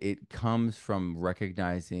it comes from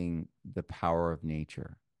recognizing the power of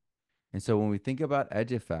nature. And so when we think about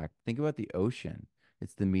edge effect, think about the ocean.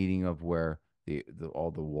 It's the meeting of where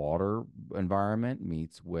all the water environment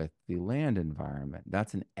meets with the land environment.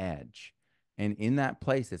 That's an edge. And in that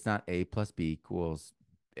place, it's not A plus B equals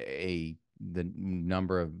the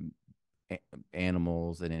number of a-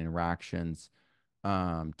 animals and interactions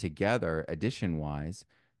together, addition wise,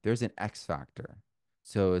 there's an X factor.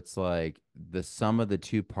 So it's like the sum of the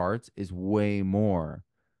two parts is way more.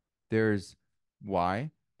 There's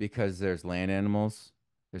why? Because there's land animals,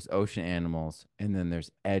 there's ocean animals, and then there's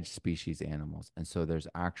edge species animals. And so there's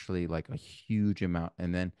actually like a huge amount.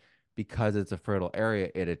 And then because it's a fertile area,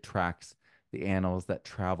 it attracts the animals that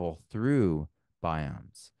travel through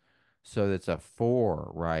biomes. So it's a four,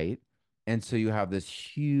 right? And so you have this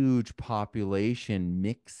huge population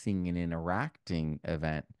mixing and interacting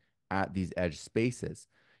event at these edge spaces.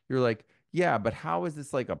 You're like, yeah, but how is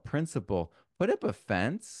this like a principle? Put up a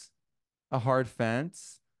hard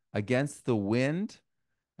fence against the wind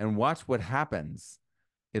and watch what happens.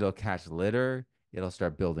 It'll catch litter, it'll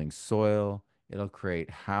start building soil, it'll create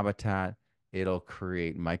habitat, it'll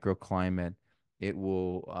create microclimate. It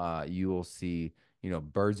will you will see,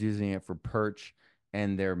 birds using it for perch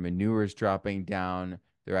and their manure is dropping down.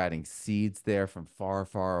 They're adding seeds there from far,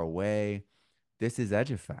 far away. This is edge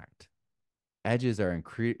effect. Edges are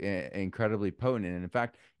incredibly potent. And in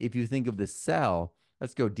fact, if you think of the cell,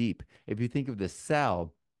 let's go deep. If you think of the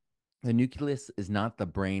cell, the nucleus is not the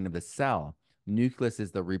brain of the cell. Nucleus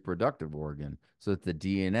is the reproductive organ. So it's the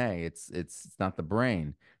DNA. It's not the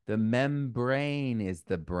brain. The membrane is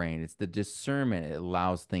the brain. It's the discernment. It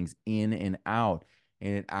allows things in and out.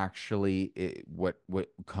 And it actually what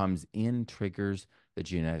comes in triggers the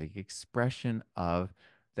genetic expression of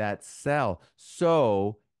that cell.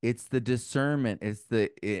 So it's the discernment.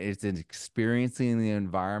 It's experiencing the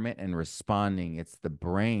environment and responding. It's the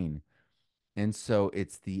brain. And so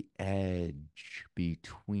it's the edge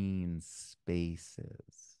between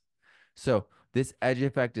spaces. So this edge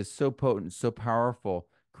effect is so potent, so powerful.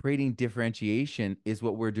 Creating differentiation is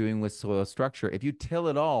what we're doing with soil structure. If you till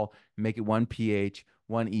it all, make it one pH,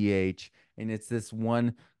 one EH, and it's this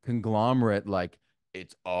one conglomerate, like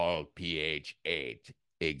it's all pH 8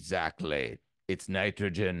 exactly. Its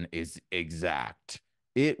nitrogen is exact.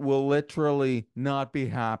 It will literally not be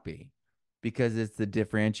happy because it's the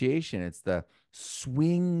differentiation. It's the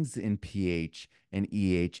swings in pH and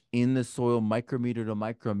EH in the soil micrometer to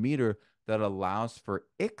micrometer that allows for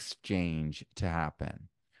exchange to happen.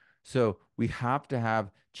 So we have to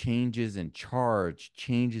have changes in charge,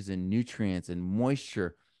 changes in nutrients and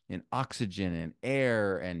moisture and oxygen and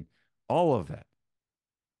air and all of it,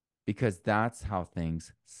 because that's how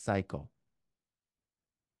things cycle.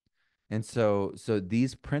 And so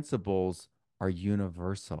these principles are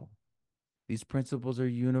universal. These principles are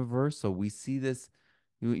universal. We see this,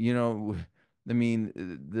 you know, I mean,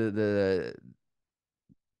 the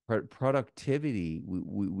productivity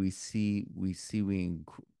we see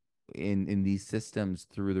in these systems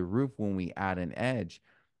through the roof when we add an edge.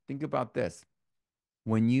 Think about this.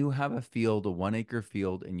 When you have a field, a 1 acre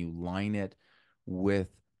field, and you line it with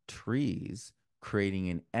trees, creating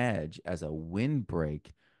an edge as a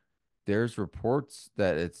windbreak, there's reports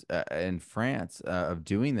that it's in France of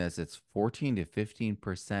doing this, it's 14 to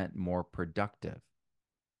 15% more productive.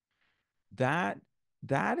 That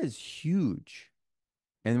that is huge.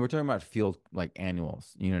 And we're talking about field like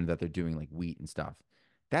annuals, that they're doing like wheat and stuff.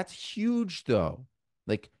 That's huge though.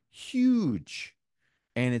 Like huge.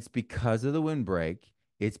 And it's because of the windbreak,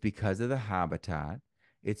 it's because of the habitat,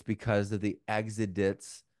 it's because of the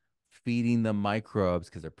exudates feeding the microbes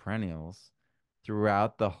because they're perennials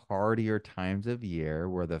throughout the hardier times of year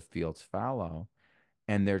where the field's fallow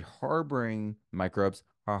and they're harboring microbes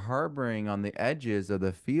are harboring on the edges of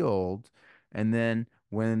the field. And then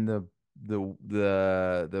when the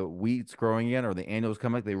wheat's growing in or the annuals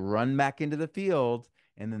come back, they run back into the field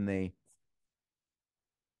and then they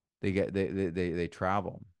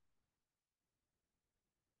travel.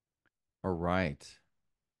 All right.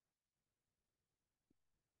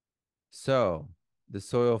 So the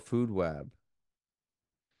soil food web.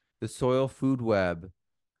 The soil food web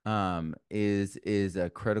is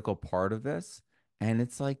a critical part of this. And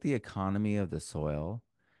it's like the economy of the soil.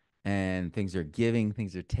 And things are giving,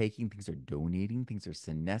 things are taking, things are donating, things are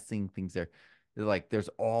senescing, things are Like there's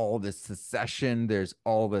all this secession, there's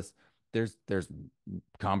all this, there's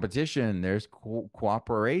competition, there's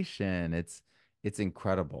cooperation. It's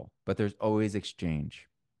incredible, but there's always exchange.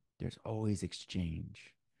 There's always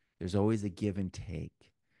exchange. There's always a give and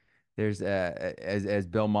take. There's as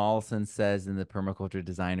Bill Mollison says in the Permaculture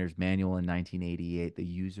Designer's Manual in 1988, the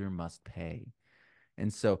user must pay.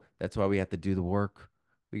 And so that's why we have to do the work.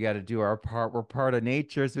 We got to do our part. We're part of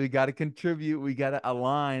nature, so we got to contribute. We got to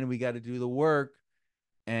align. We got to do the work,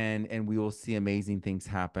 and we will see amazing things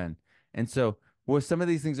happen. And so, well, some of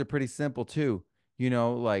these things are pretty simple too.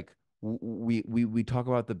 Like we talk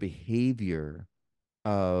about the behavior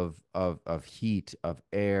of heat, of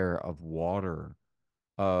air, of water,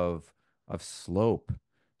 of slope,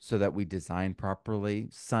 so that we design properly.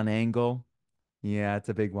 Sun angle, yeah, it's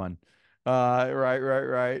a big one.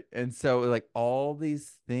 Right. And so like all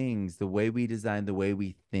these things, the way we design, the way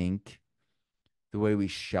we think, the way we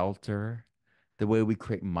shelter, the way we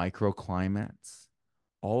create microclimates,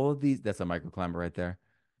 all of these, that's a microclimate right there.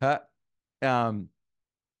 Huh. Um,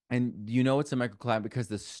 and it's a microclimate because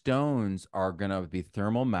the stones are gonna be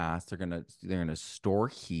thermal mass. They're gonna store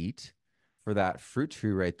heat for that fruit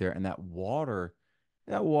tree right there. And that water's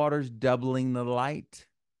doubling the light.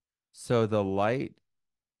 So the light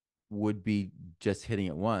would be just hitting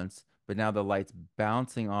it once, but now the light's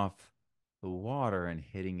bouncing off the water and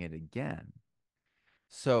hitting it again.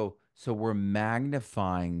 So we're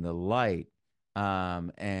magnifying the light,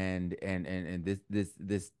 and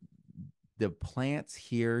this the plants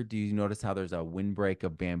here. Do you notice how there's a windbreak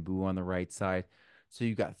of bamboo on the right side? So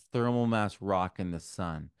you got thermal mass rock in the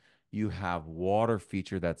sun. You have water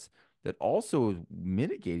feature that also is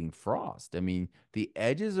mitigating frost. I mean, the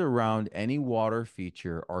edges around any water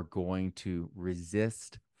feature are going to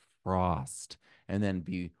resist frost and then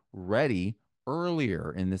be ready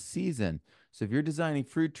earlier in the season. So if you're designing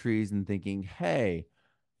fruit trees and thinking, hey,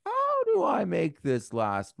 how do I make this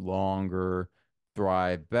last longer,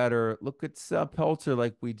 thrive better? Look at Pelter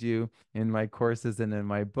like we do in my courses and in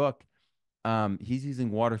my book. He's using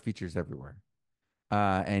water features everywhere.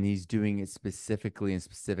 And he's doing it specifically in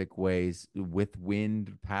specific ways with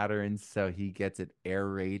wind patterns. So he gets it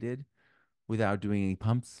aerated without doing any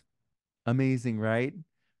pumps. Amazing, right?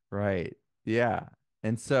 Right. Yeah.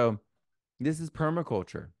 And so this is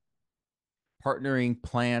permaculture, partnering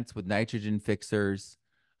plants with nitrogen fixers,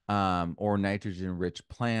 or nitrogen rich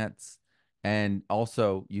plants, and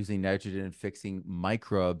also using nitrogen fixing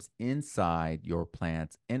microbes inside your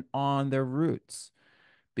plants and on their roots,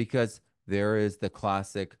 because there is the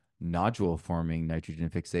classic nodule forming nitrogen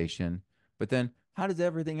fixation. But then how does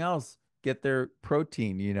everything else get their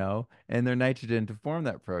protein, and their nitrogen to form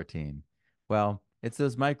that protein? Well, it's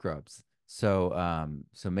those microbes. So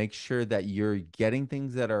make sure that you're getting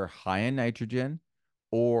things that are high in nitrogen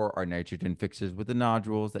or are nitrogen fixers with the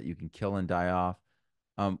nodules that you can kill and die off.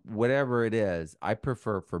 Whatever it is, I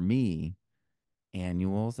prefer for me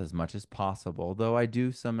annuals as much as possible, though I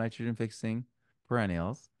do some nitrogen fixing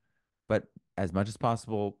perennials, but as much as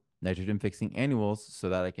possible, nitrogen fixing annuals so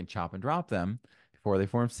that I can chop and drop them before they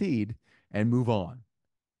form seed and move on.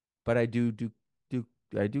 But do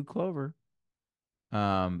I do clover.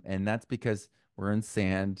 And that's because we're in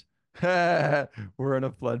sand, we're in a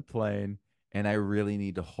floodplain, and I really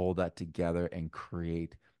need to hold that together and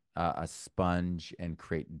create a sponge and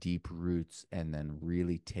create deep roots, and then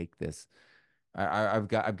really take this. I've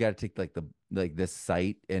got to take like this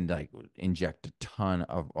site and like inject a ton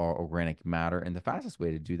of organic matter, and the fastest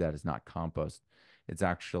way to do that is not compost. It's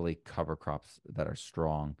actually cover crops that are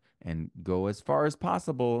strong and go as far as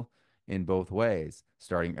possible in both ways,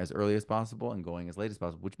 starting as early as possible and going as late as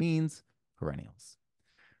possible, which means perennials.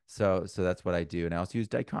 So that's what I do, and I also use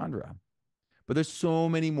dichondra. But there's so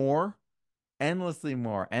many more, endlessly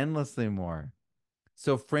more, endlessly more.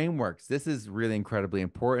 So frameworks, this is really incredibly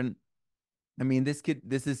important. I mean,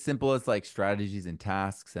 this is simple as like strategies and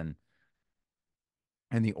tasks, and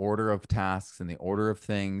the order of tasks and the order of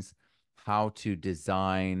things, how to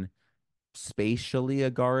design spatially a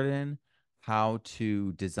garden, how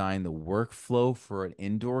to design the workflow for an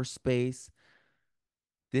indoor space.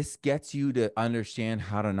 This gets you to understand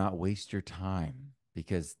how to not waste your time,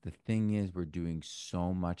 because the thing is, we're doing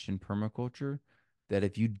so much in permaculture that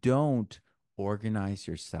if you don't organize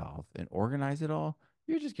yourself and organize it all,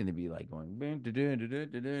 you're just going to be like going, and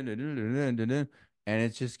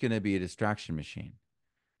it's just going to be a distraction machine.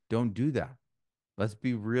 Don't do that. Let's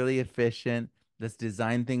be really efficient. Let's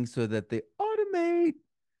design things so that they automate,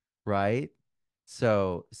 right?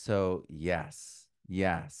 So yes,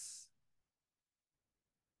 yes.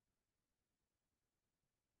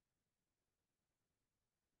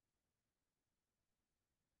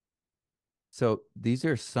 So these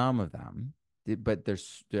are some of them, but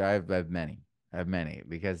I have many. I have many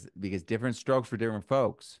because different strokes for different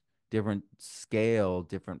folks, different scale,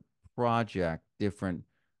 different project, different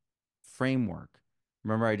framework.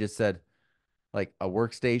 Remember, I just said like a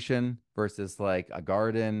workstation versus like a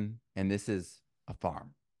garden, and this is a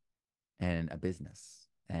farm and a business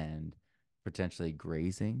and potentially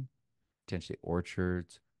grazing, potentially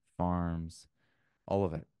orchards, farms, all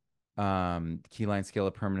of it. Keyline scale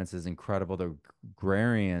of permanence is incredible. The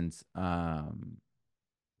agrarians, let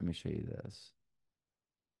me show you this.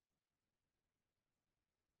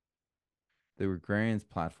 The agrarians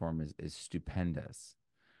platform is stupendous.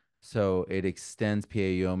 So it extends PA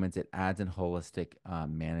Yeoman's, it adds in holistic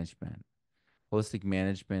management. Holistic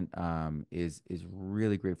management is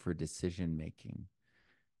really great for decision making.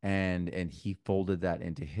 And he folded that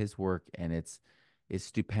into his work, and it's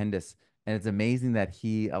stupendous. And it's amazing that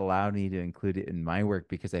he allowed me to include it in my work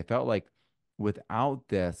because I felt like without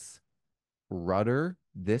this rudder,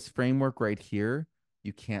 this framework right here,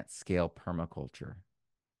 you can't scale permaculture.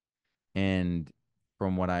 And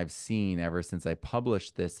from what I've seen ever since I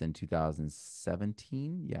published this in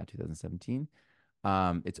 2017, yeah, 2017,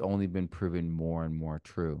 it's only been proven more and more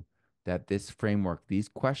true that this framework, these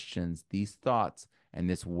questions, these thoughts, and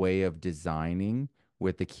this way of designing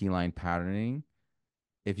with the keyline patterning,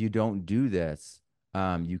 if you don't do this,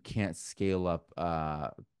 you can't scale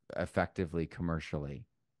up effectively commercially.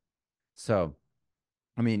 So,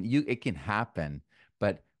 I mean, you it can happen,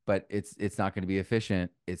 but it's not going to be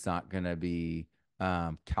efficient. It's not going to be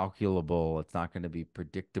calculable. It's not going to be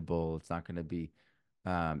predictable. It's not going to be.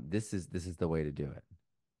 This is the way to do it.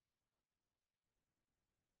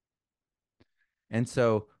 And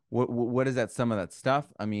so, what is that? Some of that stuff.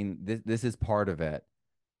 I mean, this is part of it.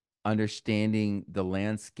 Understanding the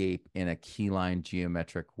landscape in a keyline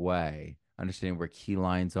geometric way. Understanding where key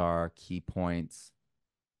lines are, key points,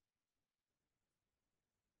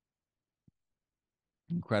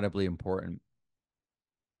 incredibly important.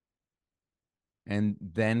 And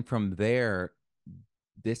then from there,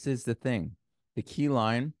 this is the thing. The key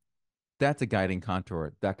line, that's a guiding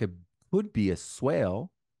contour. That could be a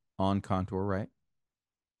swale on contour, right?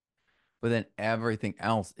 But then everything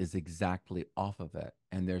else is exactly off of it.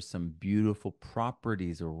 And there's some beautiful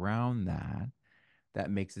properties around that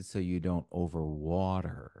that makes it so you don't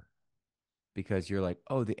overwater because you're like,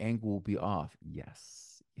 oh, the angle will be off.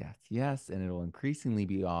 Yes, yes, yes. And it'll increasingly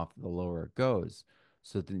be off the lower it goes.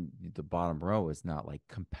 So the bottom row is not like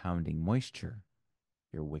compounding moisture.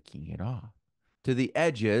 You're wicking it off to the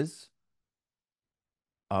edges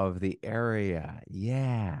of the area.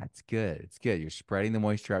 Yeah, it's good. It's good. You're spreading the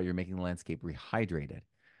moisture out. You're making the landscape rehydrated.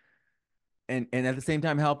 And at the same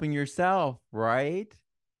time helping yourself, right?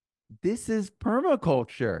 This is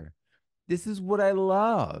permaculture. This is what I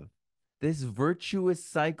love. This virtuous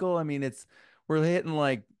cycle. I mean, we're hitting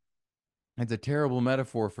like it's a terrible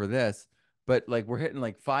metaphor for this, but like we're hitting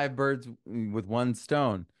like five birds with one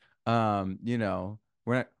stone. We're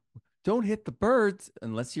not don't hit the birds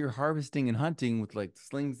unless you're harvesting and hunting with like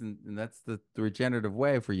slings and that's the regenerative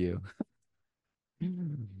way for you.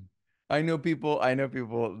 I know people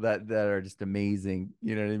that are just amazing,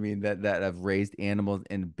 you know what I mean, that have raised animals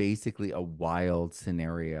in basically a wild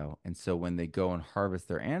scenario. And so when they go and harvest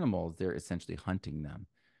their animals, they're essentially hunting them,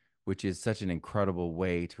 which is such an incredible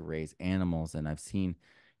way to raise animals. And I've seen,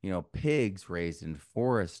 pigs raised in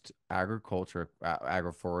forest agriculture,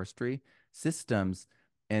 agroforestry systems,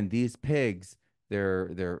 and these pigs,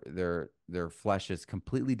 their flesh is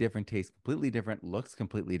completely different, tastes completely different, looks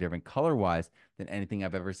completely different color wise than anything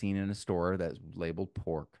I've ever seen in a store that's labeled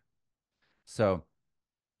pork. So,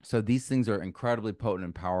 so these things are incredibly potent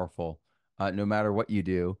and powerful, no matter what you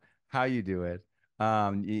do, how you do it.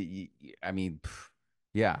 I mean,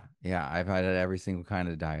 yeah, yeah, I've had every single kind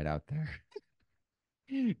of diet out there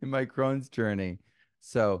in my Crohn's journey.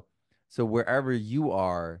 So, so wherever you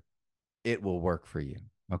are, it will work for you.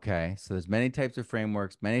 Okay. So there's many types of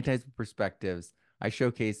frameworks, many types of perspectives. I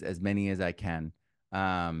showcase as many as I can.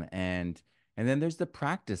 Um, and and then there's the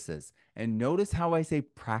practices. And notice how I say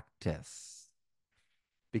practice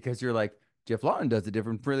because you're like, Jeff Lawton does it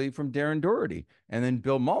different really from Darren Doherty. And then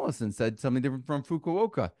Bill Mollison said something different from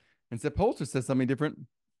Fukuoka. And Sepp Holzer says something different.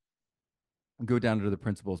 Go down to the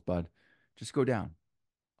principles, bud. Just go down.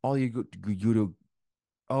 All you do,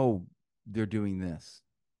 oh, they're doing this.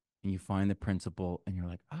 And you find the principle and you're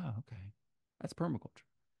like, oh, okay. That's permaculture.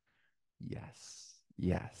 Yes.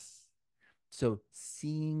 Yes. So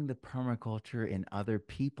seeing the permaculture in other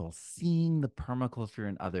people, seeing the permaculture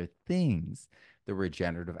in other things, the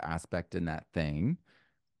regenerative aspect in that thing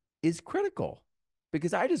is critical.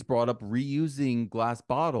 Because I just brought up reusing glass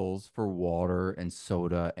bottles for water and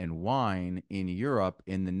soda and wine in Europe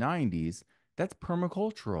in the 90s. That's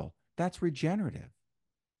permacultural. That's regenerative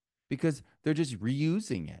because they're just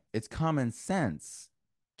reusing it. It's common sense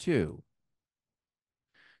too.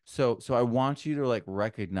 So I want you to like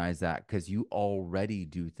recognize that because you already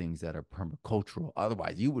do things that are permacultural.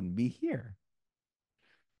 Otherwise, you wouldn't be here.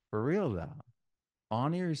 For real though.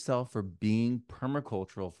 Honor yourself for being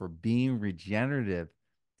permacultural, for being regenerative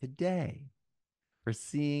today, for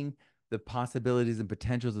seeing the possibilities and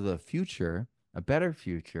potentials of the future, a better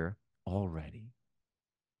future already.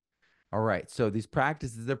 All right. So these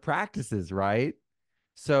practices are practices, right?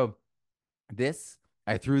 So this,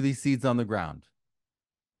 I threw these seeds on the ground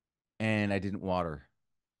and I didn't water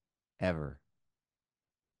ever.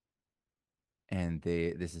 And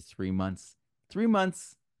this is 3 months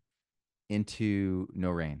into no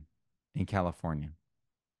rain in California.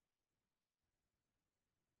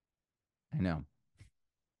 I know.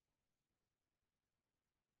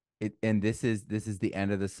 And this is the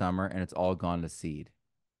end of the summer and it's all gone to seed.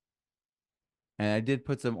 And I did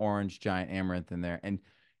put some orange giant amaranth in there and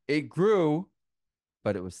it grew,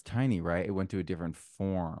 but it was tiny, right? It went to a different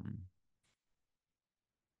form.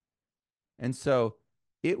 And so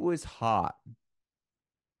it was hot.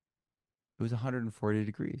 It was 140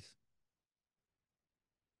 degrees.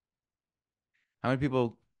 How many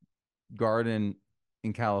people garden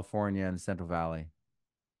in California and the Central Valley?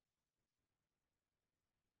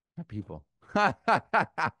 Not people. That's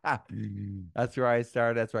where I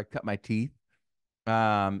started. That's where I cut my teeth.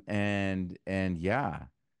 And yeah,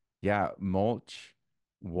 yeah, mulch,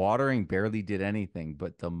 watering barely did anything,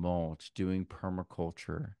 but the mulch, doing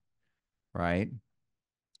permaculture, right?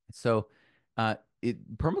 So,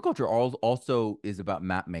 permaculture also is about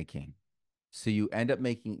map making. So you end up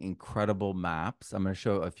making incredible maps. I'm going to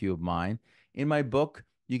show a few of mine. In my book,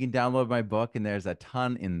 you can download my book, and there's a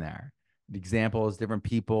ton in there. Examples, different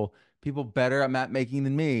people better at map making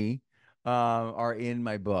than me, are in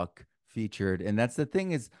my book featured. And that's the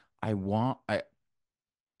thing is, I want I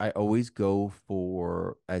always go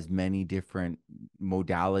for as many different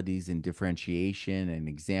modalities and differentiation and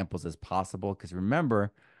examples as possible. Because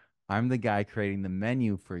remember, I'm the guy creating the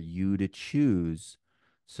menu for you to choose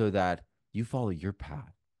so that you follow your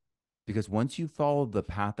path. Because once you follow the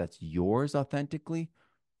path that's yours authentically,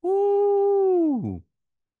 whoo,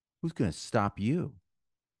 who's going to stop you?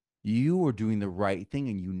 You are doing the right thing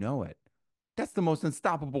and you know it. That's the most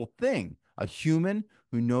unstoppable thing. A human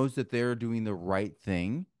who knows that they're doing the right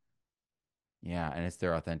thing. Yeah, and it's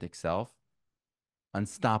their authentic self.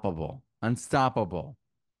 Unstoppable. Unstoppable.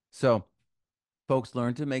 So, folks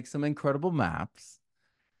learn to make some incredible maps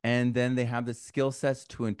and then they have the skill sets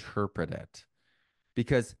to interpret it.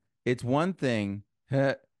 Because it's one thing,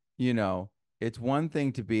 you know, it's one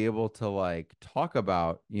thing to be able to like talk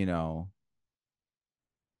about,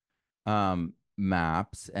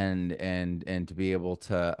 maps and to be able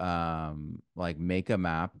to like make a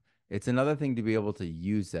map. It's another thing to be able to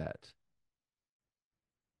use it.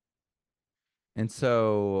 And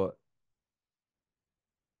so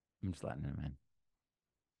I'm just letting him in.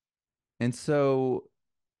 And so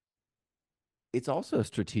it's also a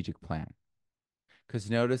strategic plan. Because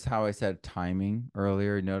notice how I said timing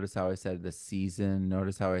earlier. Notice how I said the season.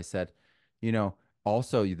 Notice how I said, you know,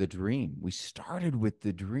 also the dream. We started with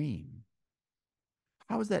the dream.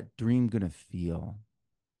 How is that dream going to feel?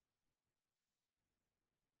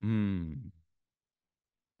 Mm,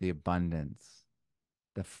 the abundance,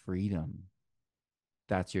 the freedom.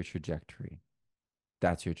 That's your trajectory.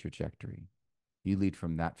 That's your trajectory. You lead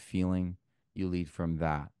from that feeling. You lead from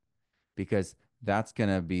that because that's going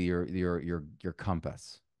to be your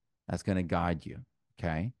compass. That's going to guide you.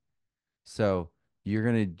 Okay. So you're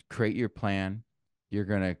going to create your plan. You're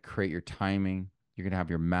going to create your timing. You're going to have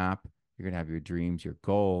your map. You're going to have your dreams, your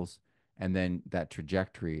goals. And then that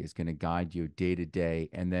trajectory is going to guide you day to day.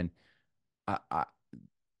 And then I, I,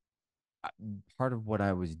 I- part of what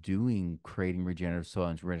I was doing, creating regenerative soil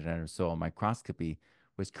and regenerative soil microscopy,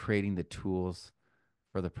 was creating the tools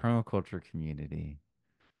for the permaculture community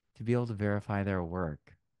to be able to verify their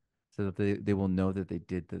work so that they will know that they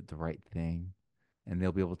did the right thing and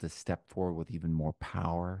they'll be able to step forward with even more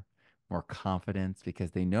power, more confidence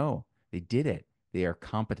because they know they did it. They are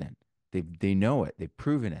competent. They know it. They've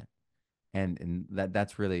proven it. And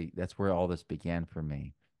that's where all this began for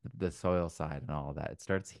me, the soil side and all of that. It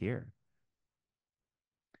starts here.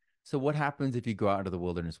 So what happens if you go out into the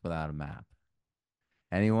wilderness without a map?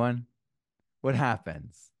 Anyone? What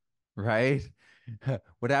happens? Right?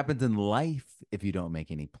 What happens in life if you don't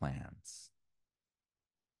make any plans?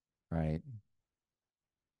 Right?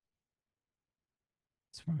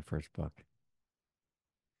 for my first book.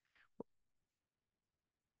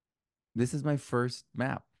 This is my first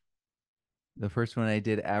map. The first one I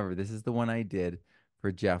did ever. This is the one I did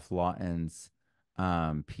for Jeff Lawton's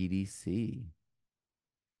PDC.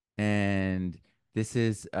 And this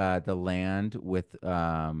is the land with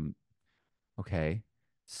okay.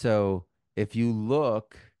 So if you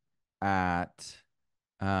look at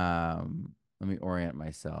let me orient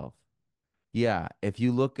myself. Yeah, if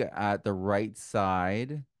you look at the right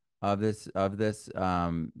side of this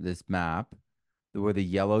map, where the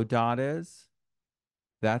yellow dot is,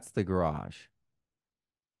 that's the garage.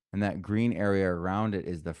 And that green area around it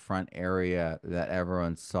is the front area that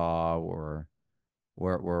everyone saw or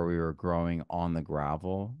where we were growing on the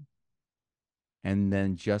gravel. And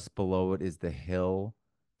then just below it is the hill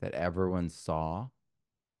that everyone saw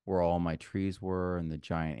where all my trees were and the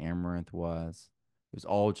giant amaranth was. It was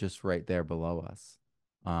all just right there below us.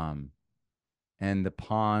 Um, and the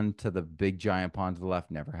pond to the big giant pond to the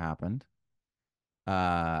left never happened.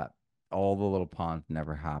 Uh, all the little ponds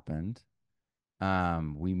never happened.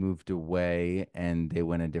 We moved away and they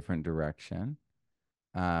went a different direction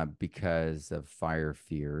because of fire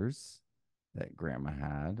fears that grandma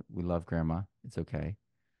had. We love grandma. It's okay.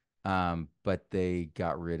 But they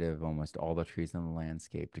got rid of almost all the trees in the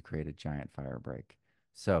landscape to create a giant fire break.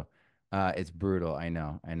 So it's brutal. I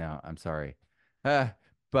know. I know. I'm sorry. Uh,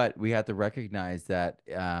 but we have to recognize that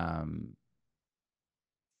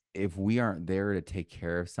if we aren't there to take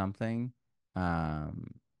care of something, um,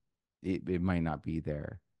 it might not be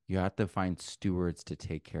there. You have to find stewards to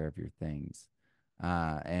take care of your things.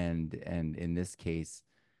 And in this case,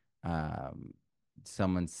 um,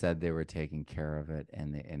 someone said they were taking care of it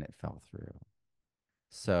and it fell through.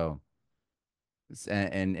 So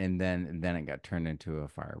and then it got turned into a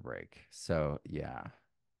fire break. So yeah.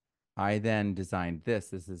 I then designed this.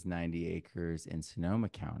 This is 90 acres in Sonoma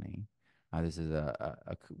County. This is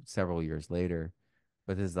several years later,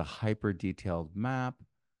 but this is a hyper detailed map.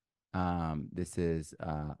 This is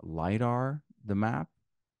LiDAR, the map.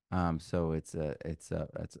 So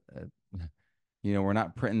we're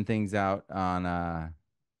not printing things out on a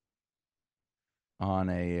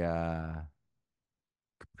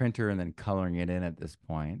printer and then coloring it in at this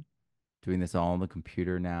point. Doing this all on the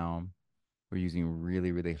computer now. We're using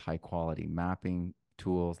really, really high quality mapping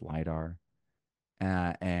tools, LiDAR.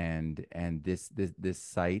 And this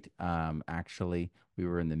site, actually, we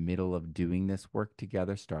were in the middle of doing this work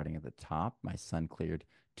together, starting at the top. My son cleared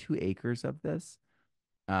 2 acres of this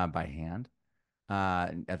by hand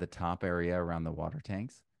at the top area around the water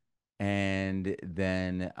tanks. And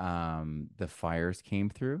then the fires came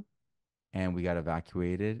through and we got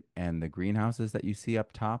evacuated. And the greenhouses that you see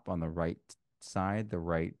up top on the right side,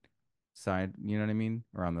 you know what I mean?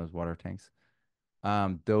 Around those water tanks.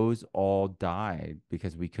 Those all died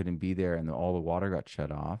because we couldn't be there and all the water got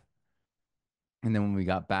shut off. And then when we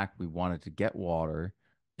got back, we wanted to get water,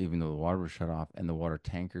 even though the water was shut off, and the water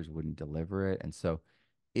tankers wouldn't deliver it. And so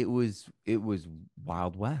it was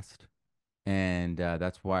Wild West. And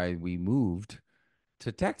that's why we moved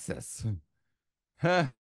to Texas.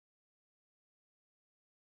 There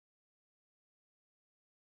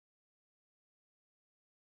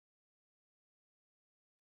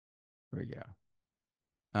we go.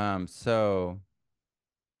 So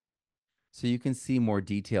you can see more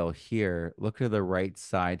detail here. Look to the right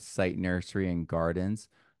side, site nursery and gardens.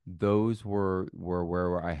 Those were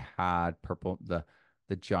where I had the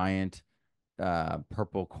giant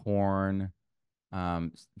purple corn.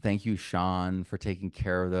 Thank you, Sean, for taking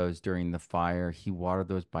care of those during the fire. He watered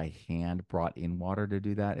those by hand, brought in water to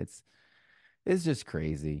do that. It's just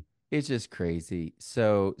crazy. It's just crazy.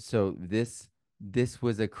 So this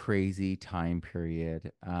was a crazy time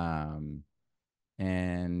period. And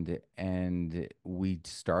we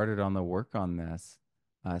started on the work on this.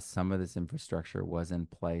 Some of this infrastructure was in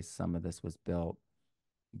place, some of this was built,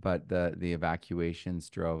 but the evacuations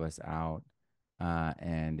drove us out,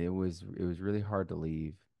 and it was really hard to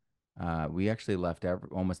leave. We actually left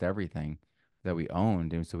almost everything that we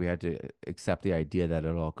owned, and so we had to accept the idea that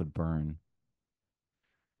it all could burn.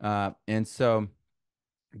 And so.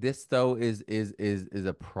 This though is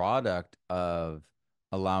a product of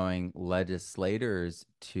allowing legislators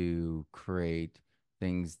to create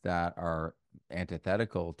things that are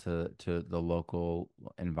antithetical to the local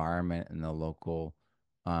environment and the local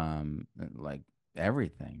like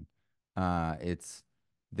everything. It's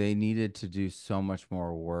they needed to do so much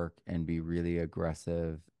more work and be really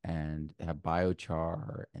aggressive and have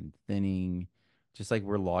biochar and thinning, just like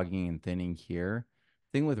we're logging and thinning here.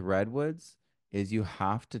 Thing with redwoods is you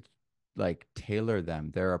have to like tailor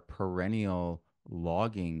them. They're a perennial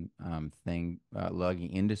logging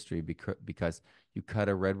industry, because you cut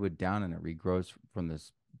a redwood down and it regrows from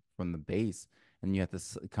the base, and you have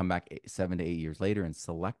to come back 7 to 8 years later and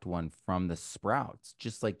select one from the sprouts,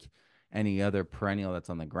 just like any other perennial that's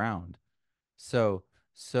on the ground. So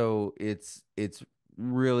it's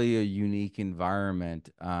really a unique environment,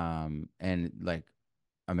 and like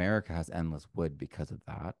America has endless wood because of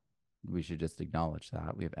that. We should just acknowledge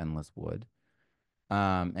that we have endless wood.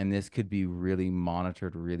 And this could be really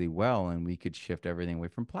monitored really well, and we could shift everything away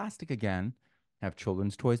from plastic again. Have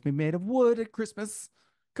children's toys be made of wood at Christmas.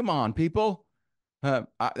 Come on, people.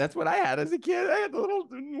 That's what I had as a kid. I had the little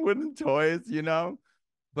wooden toys, you know.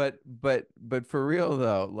 But for real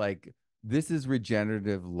though, like this is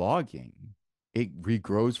regenerative logging. It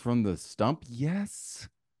regrows from the stump. Yes,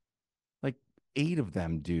 like eight of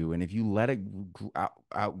them do, and if you let it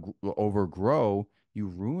overgrow, you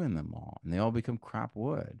ruin them all, and they all become crap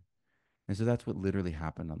wood. And so that's what literally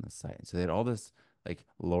happened on the site. So they had all this like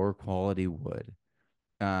lower quality wood,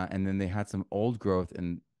 and then they had some old growth,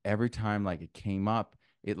 and every time like it came up,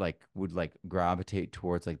 it like would like gravitate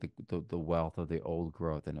towards like the wealth of the old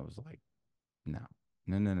growth, and it was like, no,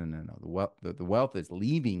 no, no, no, no, no. The wealth is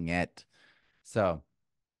leaving it. So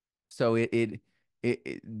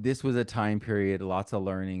this was a time period, lots of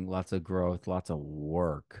learning, lots of growth, lots of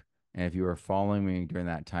work. And if you were following me during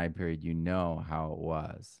that time period, you know how it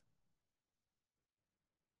was.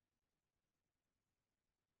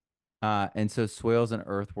 And so swales and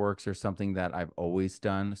earthworks are something that I've always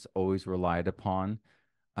done, always relied upon.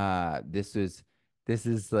 This is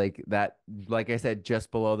like that, like I said,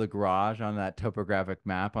 just below the garage on that topographic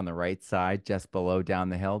map on the right side, just below down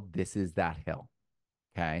the hill. This is that hill.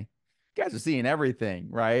 Okay. You guys are seeing everything,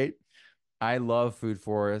 right? I love food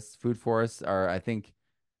forests. Food forests are, I think,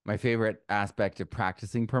 my favorite aspect of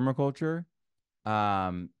practicing permaculture.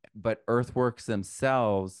 But earthworks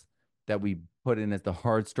themselves that we put in as the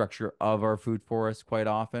hard structure of our food forest quite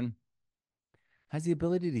often has the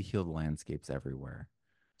ability to heal the landscapes everywhere.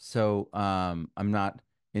 So I'm not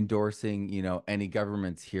endorsing, any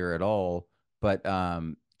governments here at all, but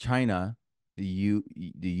China, the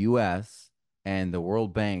U.S. and the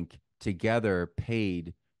World Bank together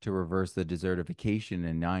paid to reverse the desertification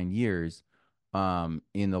in 9 years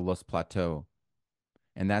in the Loess Plateau,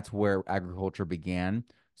 and that's where agriculture began.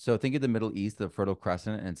 So think of the Middle East, the Fertile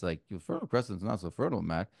Crescent, and it's like the Fertile Crescent's not so fertile,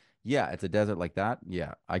 Matt. Yeah, it's a desert like that.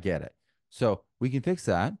 Yeah, I get it. So we can fix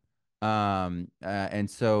that. And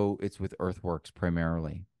so it's with earthworks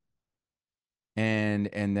primarily, and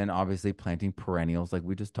then obviously planting perennials like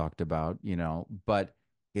we just talked about, but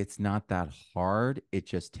it's not that hard. It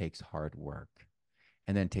just takes hard work,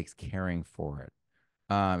 and then takes caring for it.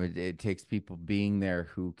 It takes people being there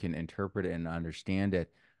who can interpret it and understand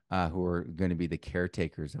it, who are going to be the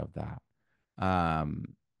caretakers of that.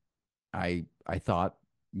 Um, I thought,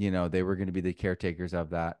 they were going to be the caretakers of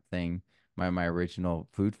that thing, my original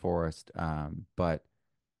food forest. But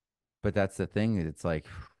that's the thing. It's like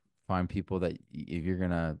find people that if you're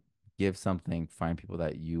gonna give something, find people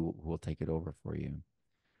that you will take it over for you.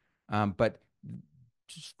 But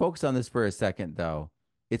just focus on this for a second, though.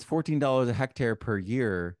 It's $14 a hectare per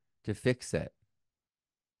year to fix it.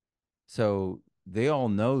 So they all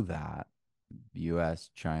know that, US,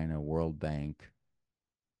 China, World Bank,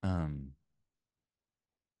 um,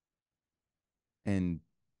 and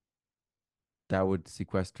that would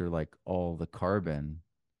sequester like all the carbon.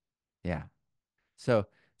 Yeah. So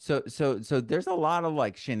so there's a lot of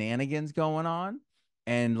like shenanigans going on,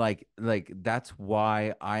 and like that's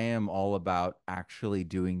why I am all about actually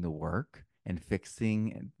doing the work and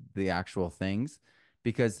fixing the actual things,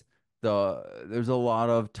 because there's a lot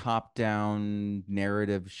of top-down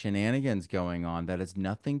narrative shenanigans going on that has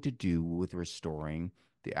nothing to do with restoring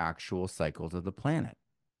the actual cycles of the planet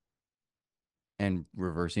and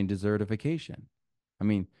reversing desertification. I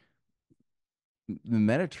mean, the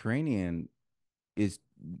Mediterranean is,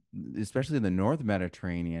 especially the North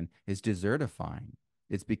Mediterranean, is desertifying.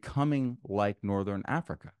 It's becoming like Northern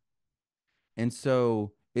Africa. And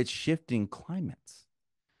so it's shifting climates.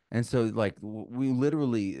 And so like we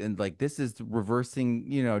literally, and like this is reversing,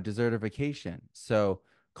 desertification. So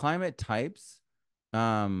climate types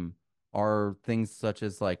um are things such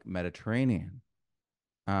as like Mediterranean,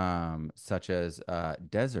 such as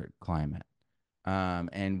desert climate,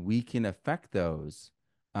 and we can affect those.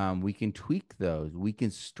 We can tweak those. We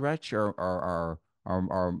can stretch our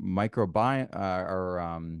microbiome,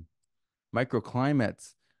 our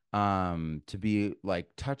microclimates, to be like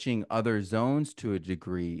touching other zones to a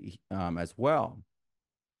degree, as well.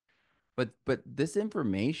 But this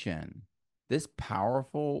information this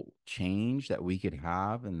powerful change that we could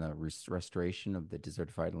have in the restoration of the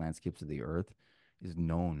desertified landscapes of the earth is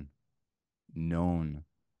known, and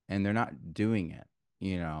they're not doing it.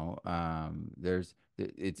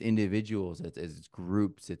 It's individuals, it's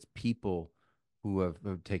groups, it's people who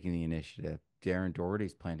have taken the initiative. Darren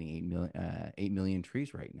Doherty's planting 8 million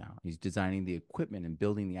trees right now. He's designing the equipment and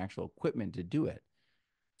building the actual equipment to do it.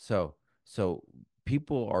 So, so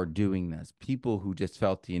people are doing this. People who just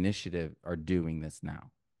felt the initiative are doing this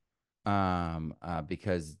now.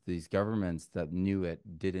 Because these governments that knew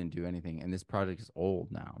it didn't do anything, and this project is old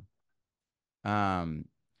now. Um,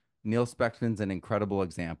 Neil Speckman's an incredible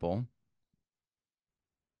example.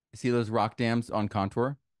 See those rock dams on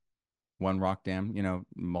contour? One rock dam,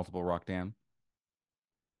 multiple rock dam.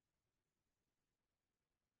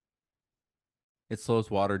 It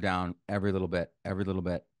slows water down every little bit, every little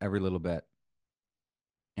bit, every little bit.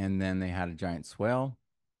 And then they had a giant swale.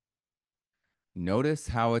 Notice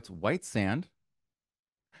how it's white sand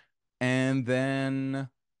and then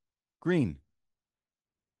green.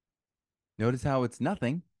 Notice how it's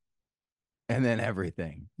nothing and then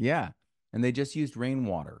everything. Yeah. And they just used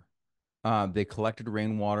rainwater. They collected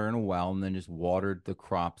rainwater in a well and then just watered the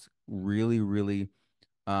crops really, really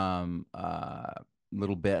um, uh,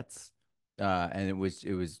 little bits, and it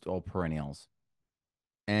was all perennials.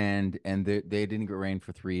 And they didn't get rain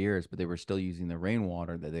for 3 years, but they were still using the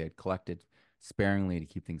rainwater that they had collected sparingly to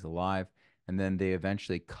keep things alive. And then they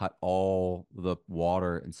eventually cut all the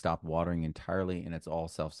water and stopped watering entirely, and it's all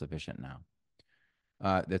self-sufficient now.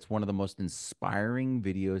 That's one of the most inspiring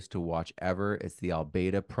videos to watch ever. It's the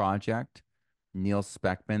Albeida Project. Neil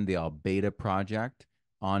Speckman, the Albeida Project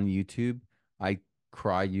on YouTube. I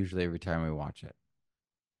cry usually every time I watch it.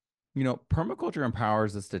 Permaculture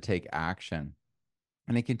empowers us to take action,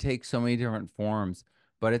 and it can take so many different forms,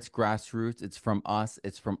 but it's grassroots. It's from us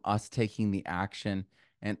taking the action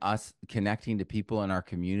and us connecting to people in our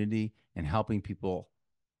community and helping people.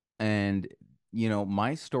 And,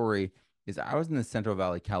 my story is I was in the Central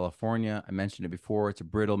Valley, California. I mentioned it before. It's a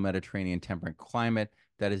brittle Mediterranean temperate climate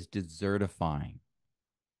that is desertifying,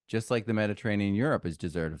 just like the Mediterranean Europe is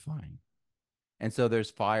desertifying. And so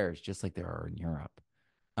there's fires just like there are in Europe.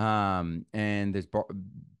 And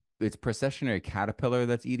it's processionary caterpillar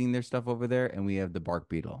that's eating their stuff over there, and we have the bark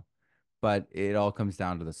beetle. But it all comes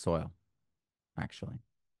down to the soil, actually,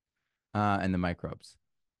 and the microbes.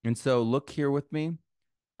 And so look here with me.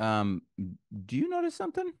 Um, do you notice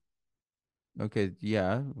something? Okay,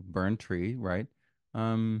 yeah, burned tree, right?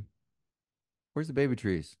 Um, where's the baby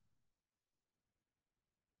trees?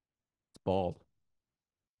 It's bald.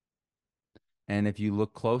 And if you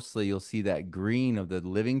look closely, you'll see that green of the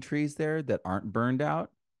living trees there that aren't burned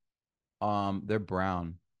out. They're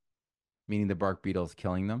brown, meaning the bark beetle is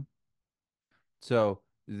killing them. So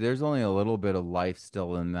there's only a little bit of life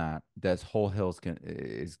still in that. This whole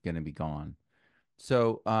is gonna be gone.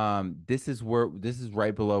 So this is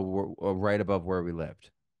right below right above where we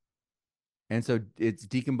lived. And so it's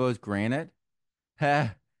decomposed granite.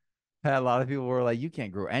 Ha, a lot of people were like, you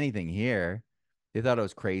can't grow anything here. They thought it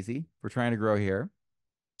was crazy for trying to grow here.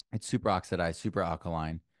 It's super oxidized, super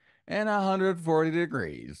alkaline, and 140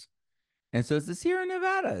 degrees. And so it's the Sierra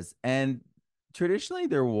Nevadas. And traditionally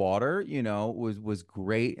their water, was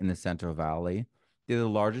great in the Central Valley. They're the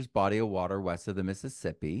largest body of water west of the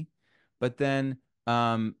Mississippi. But then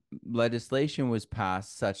legislation was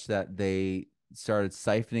passed such that they started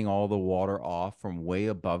siphoning all the water off from way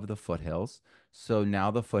above the foothills. So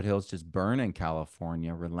now the foothills just burn in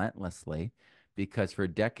California relentlessly because for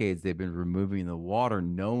decades they've been removing the water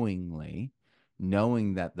knowingly,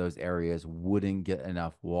 knowing that those areas wouldn't get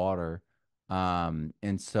enough water,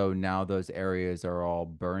 and so now those areas are all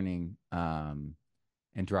burning, and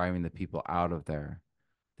driving the people out of there.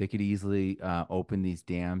 They could easily open these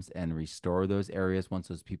dams and restore those areas once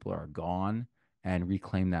those people are gone and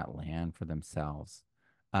reclaim that land for themselves,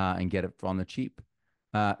 and get it on the cheap.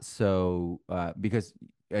 Because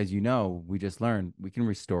as you know, we just learned we can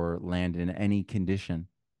restore land in any condition.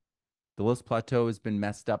 The Loess Plateau has been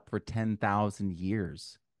messed up for 10,000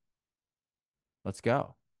 years. Let's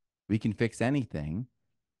go. We can fix anything,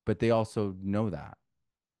 but they also know that.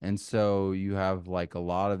 And so you have like a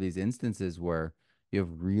lot of these instances where you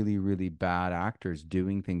have really, really bad actors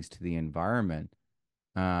doing things to the environment,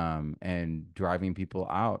 and driving people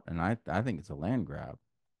out. And I think it's a land grab,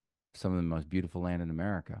 some of the most beautiful land in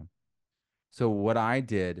America. So what I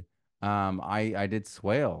did, I did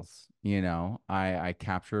swales, I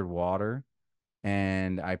captured water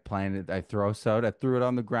and I threw it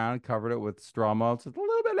on the ground, covered it with straw mulch. It's a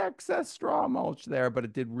little bit excess straw mulch there, but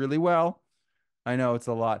it did really well. I know it's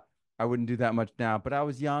a lot. I wouldn't do that much now, but I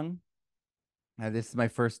was young This is my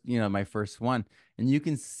first, my first one. And you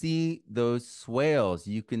can see those swales.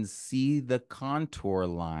 You can see the contour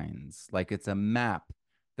lines, like it's a map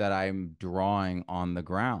that I'm drawing on the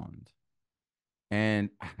ground. And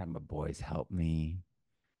my boys helped me.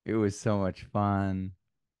 It was so much fun.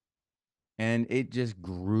 And it just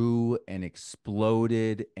grew and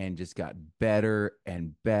exploded and just got better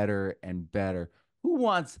and better and better. Who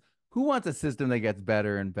wants who wants a system that gets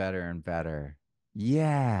better and better and better?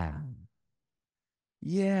 Yeah.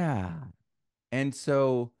 Yeah. And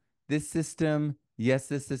so this system, yes,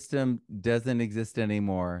 this system doesn't exist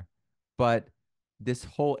anymore, but this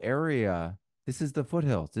whole area, this is the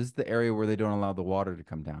foothills. This is the area where they don't allow the water to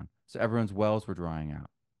come down. So everyone's wells were drying out.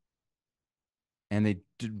 And they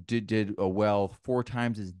did a well 4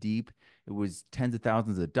 times as deep. It was tens of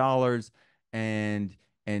thousands of dollars, and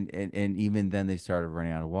and even then they started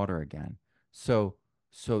running out of water again. So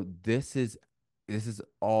this is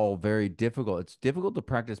all very difficult. It's difficult to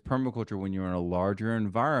practice permaculture when you're in a larger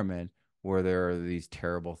environment where there are these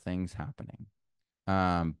terrible things happening.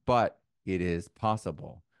 But it is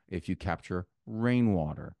possible if you capture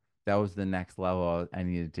rainwater. That was the next level I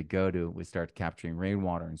needed to go to, was start capturing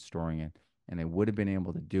rainwater and storing it. And I would have been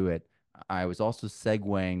able to do it. I was also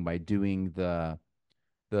segueing by doing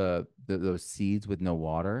those seeds with no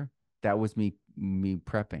water. That was me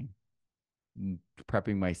prepping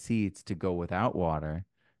my seeds to go without water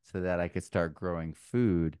so that I could start growing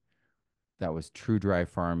food that was true dry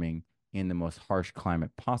farming in the most harsh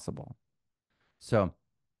climate possible. So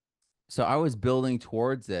So I was building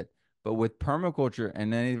towards it, but with permaculture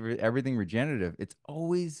and then everything regenerative,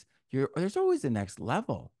 there's always the next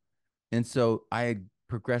level. And so I had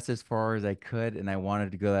progressed as far as I could, and I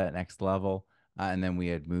wanted to go that next level. And then we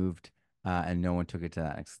had moved, and no one took it to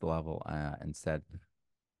that next level, and said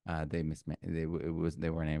they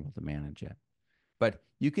weren't able to manage it. But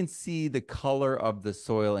you can see the color of the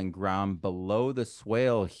soil and ground below the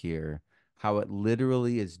swale here, how it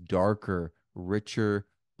literally is darker, richer,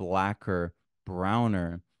 blacker,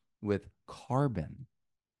 browner with carbon.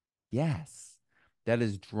 Yes, that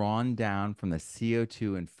is drawn down from the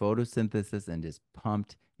CO2 in photosynthesis and is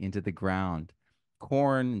pumped into the ground.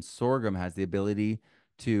 Corn and sorghum has the ability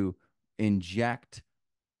to inject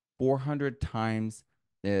 400 times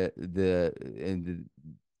they were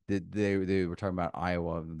talking about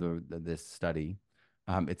Iowa, this study.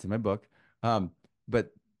 It's in my book.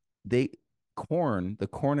 But they the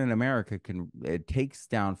corn in America it takes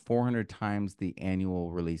down 400 times the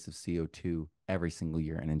annual release of CO2 every single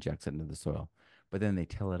year and injects it into the soil. But then they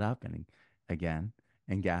till it up and again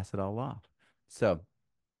and gas it all off. So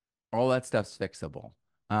all that stuff's fixable.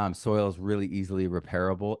 Soil is really easily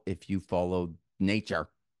repairable if you follow nature.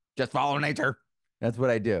 Just follow nature. That's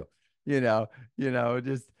what I do. You know,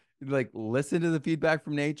 just like listen to the feedback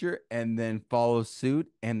from nature and then follow suit,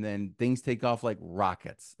 and then things take off like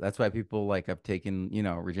rockets. That's why people like have taken,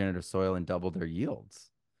 regenerative soil and doubled their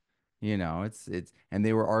yields. And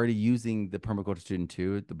they were already using the permaculture student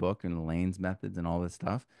too, the book and Lane's methods and all this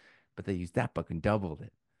stuff, but they used that book and doubled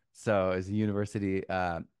it. So as a university,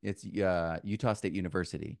 it's Utah State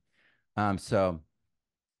University. So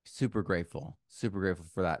super grateful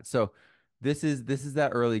for that. So this is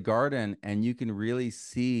that early garden, and you can really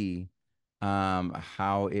see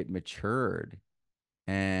how it matured,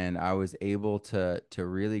 and I was able to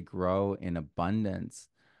really grow in abundance.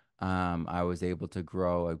 I was able to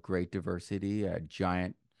grow a great diversity, a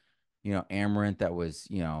giant, amaranth that was,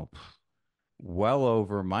 well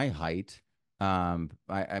over my height.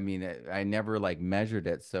 I mean, I never like measured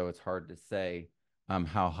it, so it's hard to say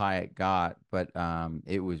how high it got, but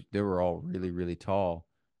they were all really, really tall,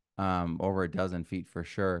 over a dozen feet for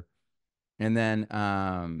sure. And then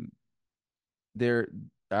there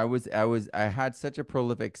I had such a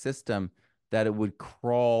prolific system that it would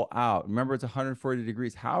crawl out. Remember, it's 140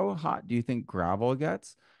 degrees. How hot do you think gravel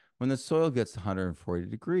gets when the soil gets to 140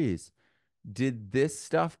 degrees? Did this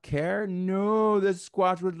stuff care? No, this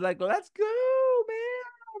squash was like, let's go, man.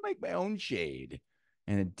 I'll make my own shade.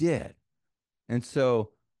 And it did. And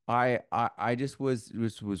so I just was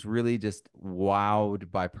really just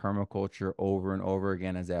wowed by permaculture over and over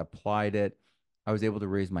again as I applied it. I was able to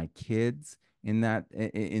raise my kids in that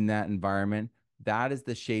environment. That is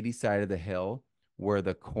the shady side of the hill where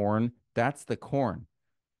that's the corn.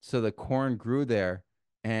 So the corn grew there,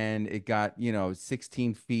 and it got,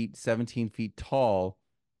 16 feet, 17 feet tall,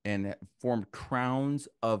 and it formed crowns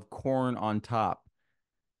of corn on top.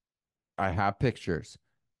 I have pictures.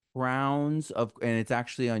 Crowns of, and it's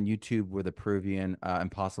actually on YouTube with a Peruvian,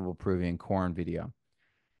 Impossible Peruvian corn video.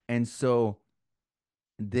 And so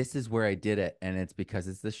this is where I did it. And it's because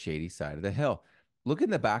it's the shady side of the hill. Look in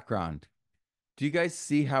the background. Do you guys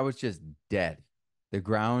see how it's just dead? The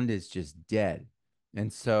ground is just dead.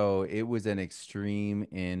 And so it was an extreme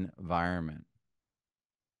environment.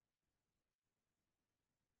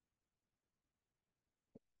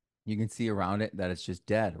 You can see around it that it's just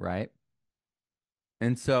dead, right?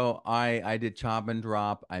 And so I did chop and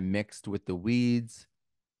drop. I mixed with the weeds.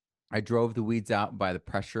 I drove the weeds out by the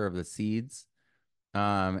pressure of the seeds.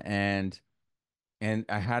 Um, and and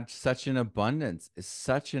I had such an abundance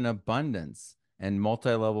and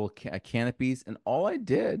multi-level canopies. And all I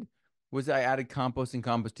did was I added compost and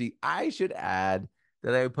compost tea. I should add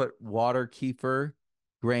that I would put water kefir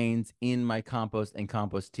grains in my compost and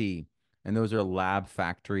compost tea. And those are lab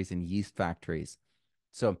factories and yeast factories.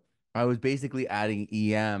 So I was basically adding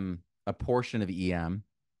EM, a portion of EM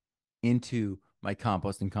into my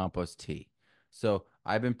compost and compost tea. So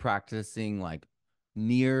I've been practicing like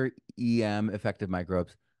near EM effective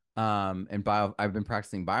microbes. And I've been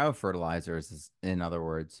practicing biofertilizers, in other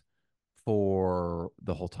words, for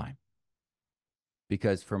the whole time.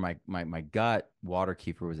 Because for my gut, water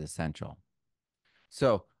keeper was essential.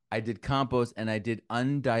 So I did compost and I did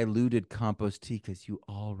undiluted compost tea because you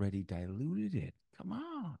already diluted it. Come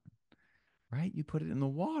on, right? You put it in the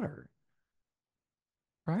water.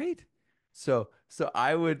 Right? So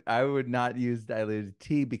I would not use diluted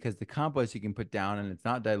tea because the compost you can put down and it's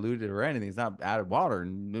not diluted or anything. It's not added water.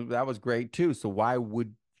 And that was great too. So why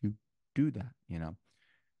would you do that, you know?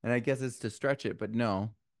 And I guess it's to stretch it, but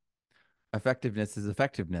no, effectiveness is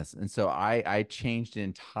effectiveness. And so I changed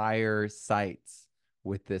entire sites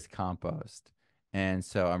with this compost. And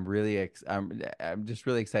so I'm just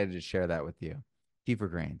really excited to share that with you. Kefir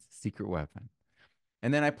grains, secret weapon.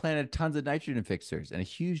 And then I planted tons of nitrogen fixers and a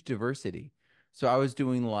huge diversity. So I was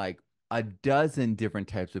doing like a dozen different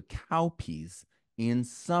types of cowpeas in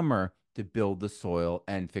summer to build the soil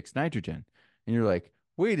and fix nitrogen. And you're like,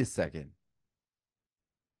 wait a second,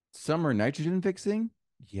 summer nitrogen fixing?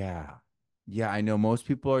 Yeah. Yeah, I know most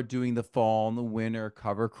people are doing the fall and the winter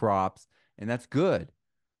cover crops, and that's good.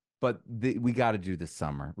 But we got to do this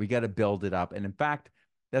summer. We got to build it up. And in fact,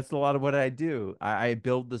 that's a lot of what I do. I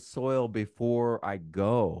build the soil before I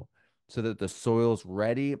go so that the soil's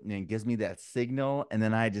ready and it gives me that signal. And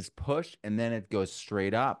then I just push and then it goes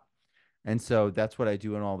straight up. And so that's what I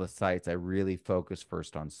do in all the sites. I really focus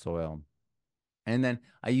first on soil. And then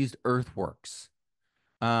I used earthworks.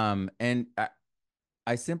 And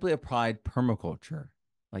I simply applied permaculture.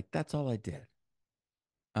 Like that's all I did.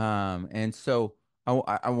 And so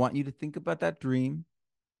I want you to think about that dream.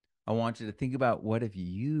 I want you to think about what if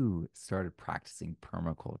you started practicing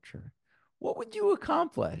permaculture? What would you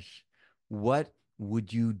accomplish? What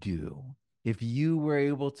would you do if you were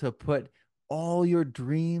able to put all your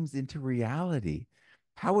dreams into reality?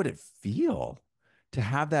 How would it feel to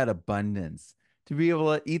have that abundance, to be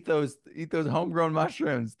able to eat those homegrown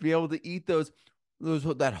mushrooms, to be able to eat those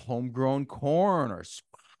that homegrown corn or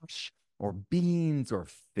squash or beans or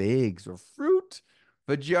figs or fruit,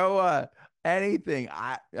 feijoa, anything.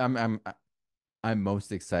 I'm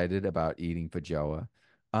most excited about eating feijoa.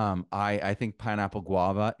 I think pineapple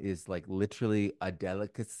guava is like literally a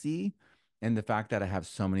delicacy, and the fact that I have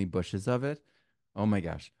so many bushes of it, oh my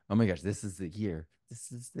gosh, this is the year.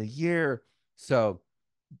 This is the year. So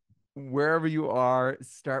wherever you are,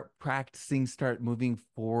 start practicing, start moving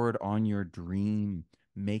forward on your dream,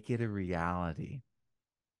 make it a reality.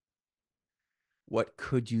 What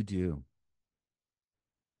could you do?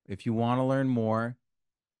 If you want to learn more,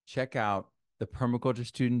 check out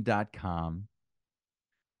thepermaculturestudent.com.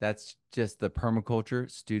 That's just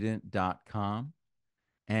thepermaculturestudent.com.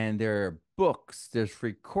 And there are books, there's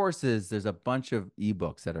free courses, there's a bunch of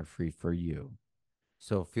ebooks that are free for you.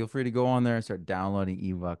 So feel free to go on there and start downloading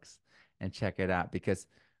ebooks and check it out because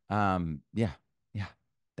yeah, yeah,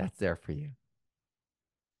 that's there for you.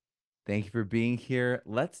 Thank you for being here.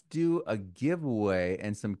 Let's do a giveaway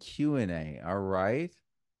and some Q&A. All right?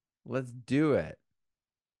 Let's do it.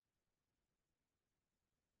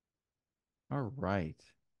 All right.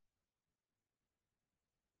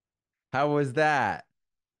 How was that?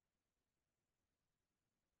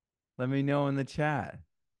 Let me know in the chat.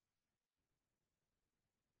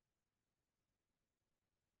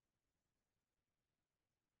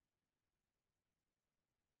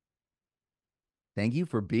 Thank you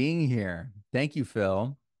for being here. Thank you,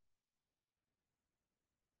 Phil.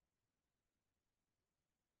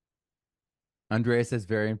 Andrea says,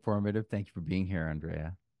 very informative. Thank you for being here,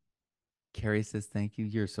 Andrea. Carrie says, thank you.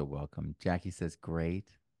 You're so welcome. Jackie says,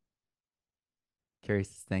 great. Carrie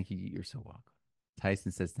says, thank you. You're so welcome.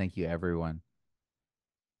 Tyson says, thank you, everyone.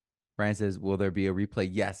 Brian says, will there be a replay?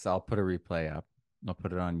 Yes, I'll put a replay up. I'll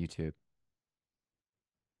put it on YouTube.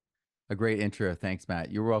 A great intro. Thanks,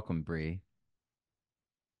 Matt. You're welcome, Bree.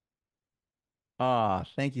 Ah,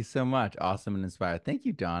 thank you so much. Awesome and inspired. Thank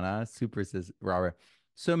you, Donna. Super, says Robert.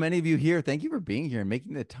 So many of you here. Thank you for being here and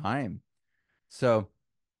making the time. So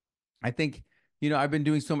I think, I've been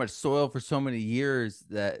doing so much soil for so many years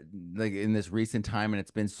that, like, in this recent time, and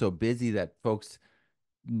it's been so busy that folks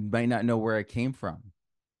might not know where I came from.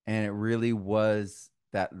 And it really was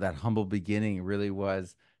that humble beginning. It really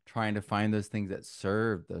was trying to find those things that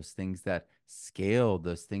served, those things that scaled,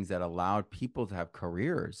 those things that allowed people to have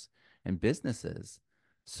careers and businesses.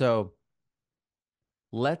 So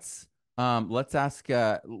let's ask,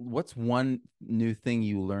 what's one new thing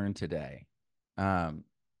you learned today?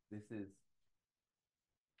 This is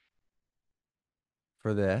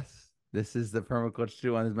for this. This is the Permaculture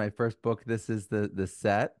 2 one. This is my first book. This is the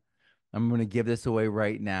set. I'm going to give this away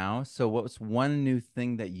right now. So what's one new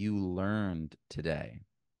thing that you learned today?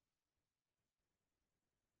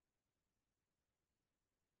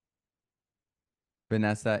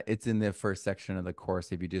 Vanessa, it's in the first section of the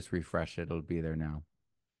course. If you just refresh it, it'll be there now.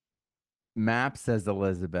 Map, says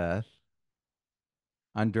Elizabeth.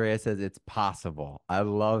 Andrea says it's possible. I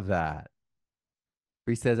love that.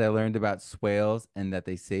 Bree says I learned about swales and that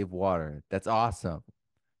they save water. That's awesome.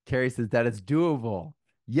 Carrie says that it's doable.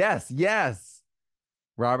 Yes, yes.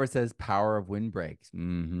 Robert says power of windbreaks.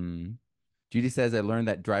 Judy says I learned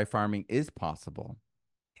that dry farming is possible.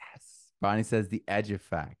 Yes. Bonnie says the edge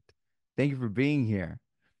effect. Thank you for being here.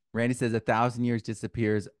 Randy says 1,000 years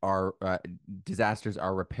disappears are disasters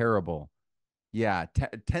are repairable. Yeah,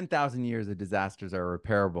 10,000 years of disasters are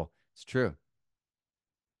repairable. It's true.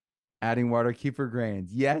 Adding water, keeper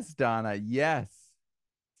grains. Yes, Donna. Yes.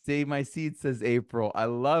 Save my seed, says April. I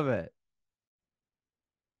love it.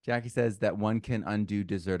 Jackie says that one can undo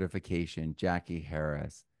desertification. Jackie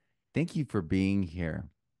Harris. Thank you for being here.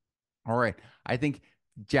 All right. I think,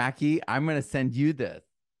 Jackie, I'm going to send you this.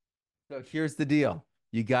 So here's the deal.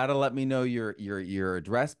 You got to let me know your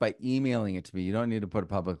address by emailing it to me. You don't need to put it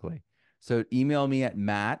publicly. So email me at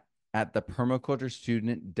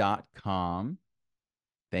matt@thepermaculturestudent.com.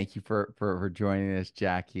 Thank you for joining us,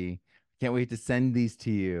 Jackie. Can't wait to send these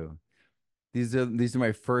to you. These are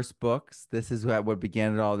my first books. This is what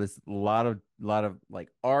began it all. This lot of like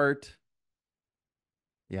art.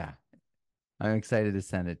 Yeah, I'm excited to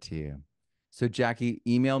send it to you. So Jackie,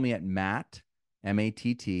 email me at matt,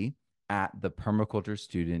 at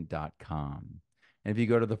thepermaculturestudent.com. And if you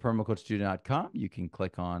go to thepermaculturestudent.com, you can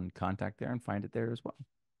click on contact there and find it there as well.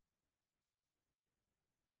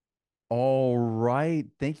 All right.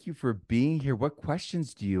 Thank you for being here. What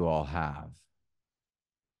questions do you all have?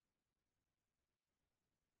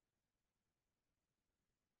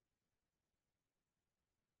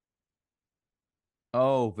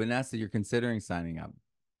 Oh, Vanessa, you're considering signing up.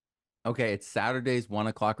 Okay, it's Saturdays, 1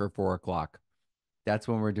 o'clock or 4 o'clock. That's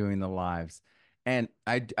when we're doing the lives. And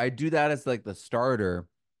I do that as like the starter,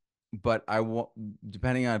 but I want,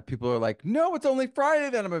 depending on, people are like, no, it's only Friday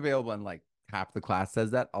that I'm available. And like half the class says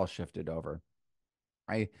that, I'll shift it over.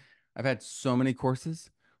 I I've had so many courses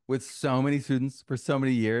with so many students for so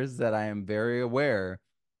many years that I am very aware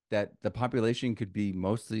that the population could be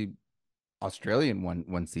mostly Australian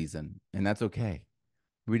one season, and that's okay.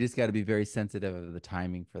 We just got to be very sensitive of the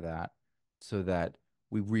timing for that so that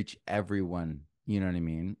we reach everyone. You know what I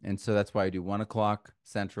mean? And so that's why I do 1 o'clock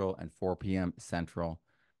Central and 4 p.m. Central.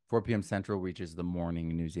 4 p.m. Central reaches the morning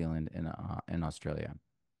in New Zealand and in Australia.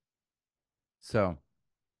 So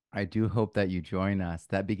I do hope that you join us.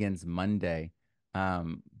 That begins Monday.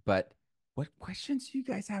 But what questions do you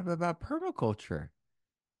guys have about permaculture?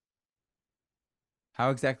 How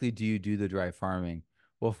exactly do you do the dry farming?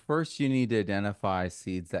 Well, first you need to identify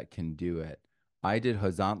seeds that can do it. I did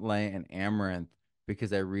horizontal and amaranth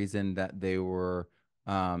because I reasoned that they were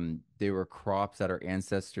crops that our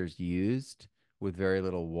ancestors used with very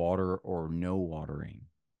little water or no watering.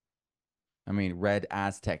 I mean, red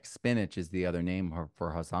Aztec spinach is the other name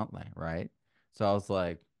for horizontal, right? So I was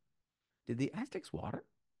like, did the Aztecs water?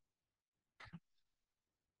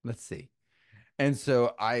 Let's see. And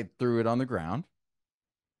so I threw it on the ground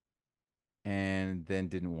and then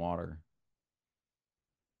didn't water.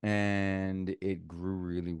 And it grew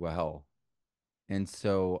really well. And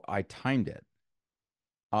so I timed it.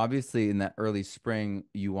 Obviously, in that early spring,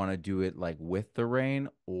 you want to do it like with the rain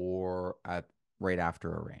or at right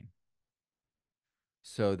after a rain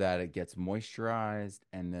so that it gets moisturized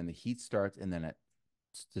and then the heat starts and then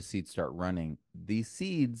the seeds start running. These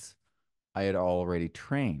seeds I had already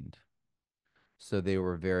trained. So they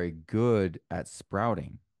were very good at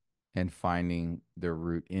sprouting and finding their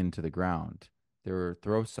root into the ground. They were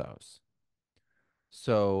throw sows.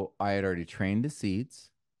 So I had already trained the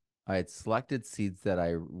seeds. I had selected seeds that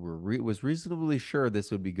was reasonably sure this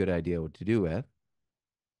would be a good idea to do with.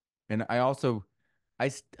 And I also,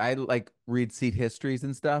 I like read seed histories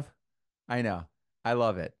and stuff. I know. I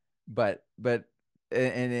love it. But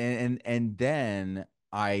and then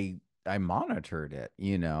I monitored it,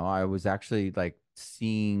 you know. I was actually like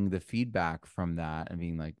seeing the feedback from that and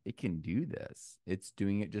being like, it can do this. It's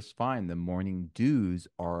doing it just fine. The morning dews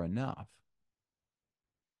are enough.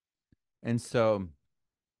 And so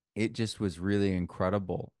it just was really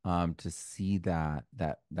incredible to see that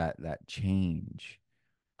change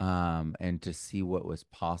and to see what was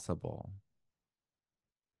possible.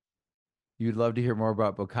 You'd love to hear more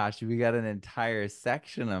about bokashi. We got an entire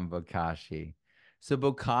section on bokashi. So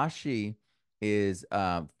bokashi is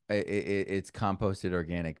it's composted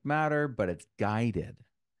organic matter, but it's guided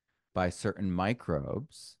by certain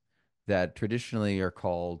microbes that traditionally are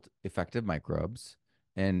called effective microbes,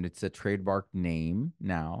 and it's a trademarked name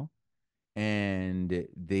now. And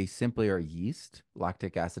they simply are yeast,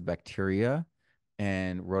 lactic acid bacteria,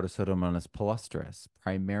 and Rhodocytomonas palustris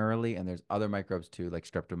primarily. And there's other microbes too, like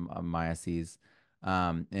Streptomyces,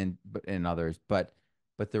 and others. But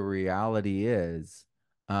the reality is,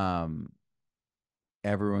 um,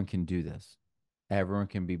 everyone can do this. Everyone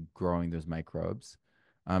can be growing those microbes.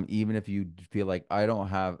 Even if you feel like I don't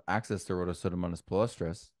have access to Rhodocytomonas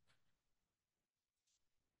palustris,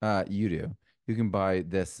 you do. You can buy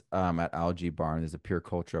this at Algae Barn. There's a pure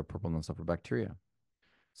culture of purple and sulfur bacteria.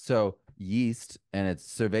 So yeast, and it's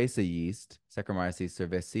cerveza yeast, Saccharomyces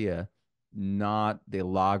cerevisiae, not the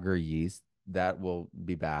lager yeast. That will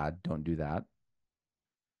be bad. Don't do that.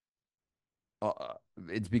 Uh,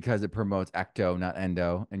 it's because it promotes ecto, not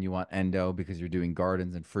endo, and you want endo because you're doing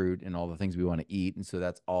gardens and fruit and all the things we want to eat. And so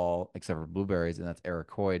that's all except for blueberries, and that's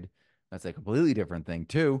ericoid. That's a completely different thing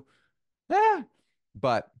too. Ah!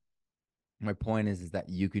 But my point is that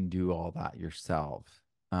you can do all that yourself.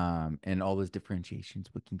 And all those differentiations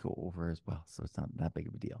we can go over as well. So it's not that big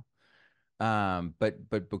of a deal. But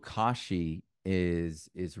Bokashi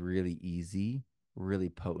is really easy, really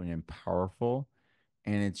potent and powerful.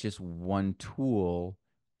 And it's just one tool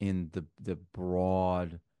in the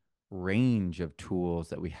broad range of tools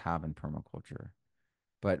that we have in permaculture.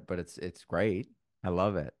 But it's great. I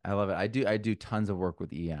love it. I love it. I do tons of work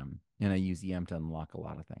with EM, and I use EM to unlock a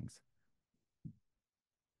lot of things.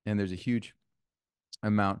 And there's a huge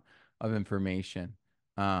amount of information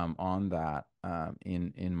on that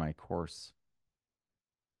in my course.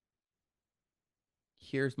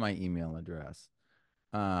 Here's my email address,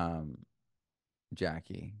 um,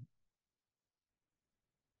 Jackie.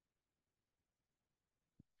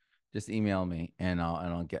 Just email me and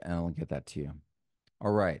I'll get that to you.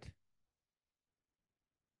 All right.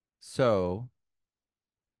 So,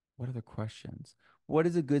 what are the questions? What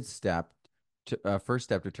is a good step to first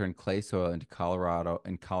step to turn clay soil into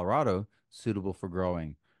Colorado suitable for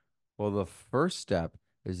growing? Well, the first step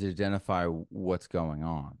is to identify what's going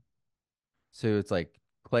on. So it's like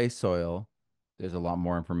clay soil. There's a lot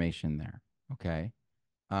more information there. Okay.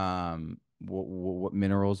 What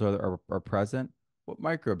minerals are present? What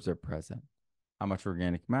microbes are present? How much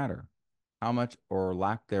organic matter? How much or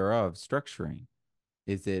lack thereof structuring?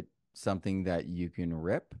 Is it something that you can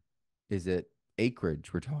rip? Is it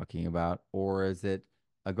acreage we're talking about? Or is it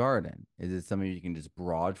a garden? Is it something you can just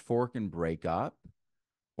broad fork and break up?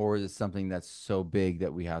 Or is it something that's so big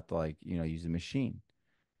that we have to like, use a machine?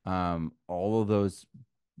 All of those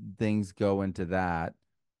things go into that.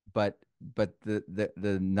 But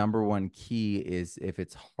the number one key is if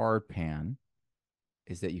it's hard pan,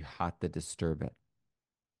 is that you have to disturb it.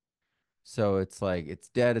 So it's like it's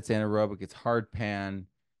dead, it's anaerobic, it's hard pan.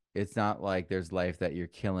 It's not like there's life that you're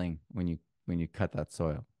killing when you cut that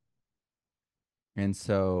soil. And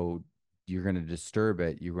so you're going to disturb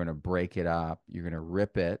it, you're going to break it up, you're going to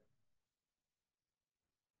rip it,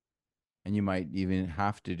 and you might even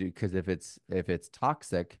have to do because if it's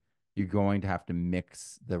toxic, you're going to have to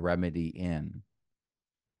mix the remedy in.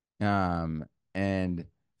 Um, and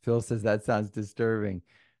Phil says that sounds disturbing.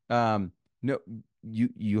 No,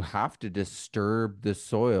 you have to disturb the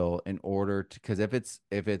soil in order to, because if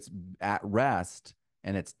it's at rest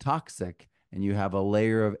and it's toxic, and you have a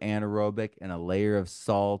layer of anaerobic and a layer of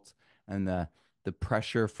salt, and the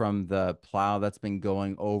pressure from the plow that's been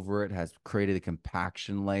going over it has created a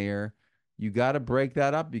compaction layer. You got to break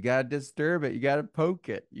that up. You got to disturb it. You got to poke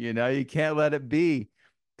it. You can't let it be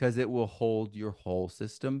because it will hold your whole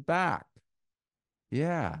system back.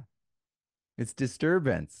 Yeah, it's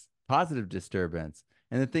disturbance, positive disturbance.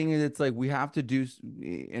 And the thing is, it's like we have to do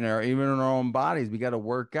even in our own bodies, we got to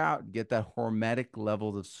work out, get that hormetic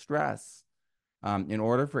levels of stress. In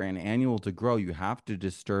order for an annual to grow, you have to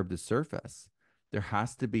disturb the surface. There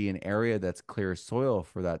has to be an area that's clear soil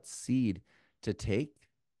for that seed to take.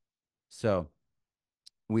 So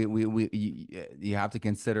you have to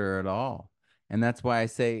consider it all. And that's why I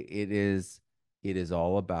say it is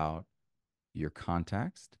all about your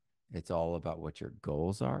context. It's all about what your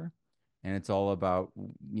goals are. And it's all about,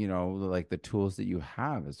 like the tools that you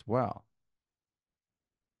have as well.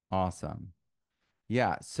 Awesome.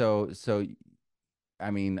 Yeah. So,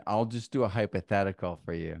 I mean, I'll just do a hypothetical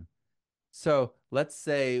for you. So let's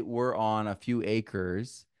say we're on a few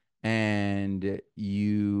acres and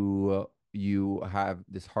you have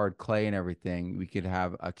this hard clay and everything. We could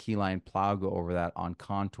have a keyline plow go over that on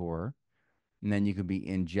contour, and then you could be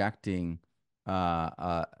injecting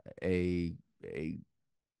uh, a a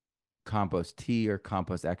compost tea or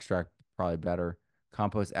compost extract, probably better.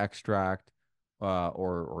 Compost extract,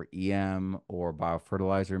 or EM or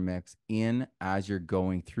biofertilizer mix in as you're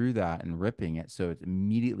going through that and ripping it, so it's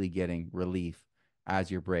immediately getting relief as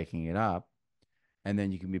you're breaking it up. And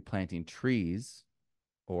then you can be planting trees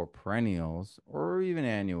or perennials or even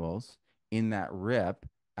annuals in that rip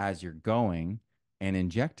as you're going and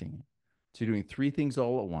injecting it. So you're doing three things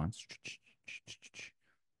all at once.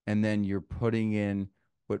 And then you're putting in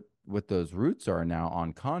what those roots are now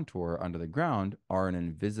on contour under the ground are an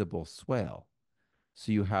invisible swale.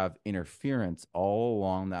 So you have interference all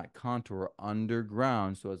along that contour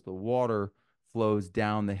underground. So as the water flows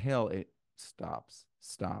down the hill, it stops,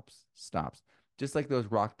 stops, stops. Just like those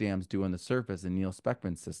rock dams do on the surface in Neil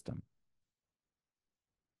Speckman's system.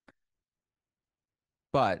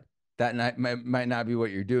 But that might not be what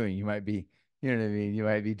you're doing. You might be, you know what I mean? You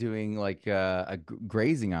might be doing like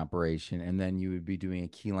grazing operation, and then you would be doing a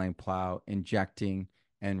keyline plow, injecting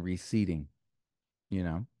and reseeding, you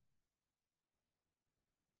know?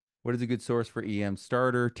 What is a good source for EM?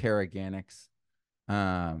 Starter, Terra Organics.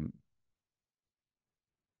 Um,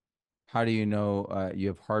 how do you know you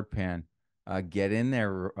have hard pan? Get in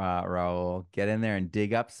there, Raul. Get in there and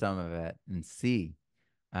dig up some of it and see.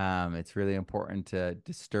 It's really important to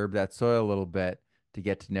disturb that soil a little bit to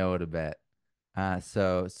get to know it a bit.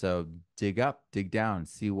 So dig up, dig down,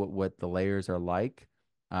 see what the layers are like.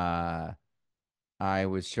 Uh, I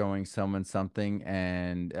was showing someone something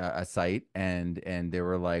and a site, and they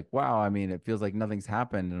were like, "Wow, I mean, it feels like nothing's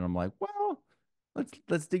happened." And I'm like, "Well,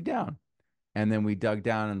 let's dig down." And then we dug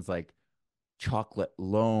down, and it's like chocolate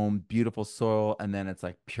loam, beautiful soil, and then it's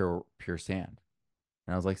like pure sand.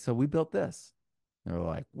 And I was like, "So we built this." And they were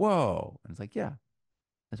like, "Whoa!" And it's like, "Yeah,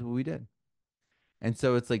 that's what we did." And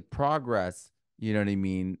so it's like progress. You know what I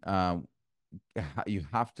mean? You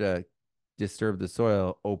have to disturb the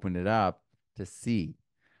soil, open it up to see.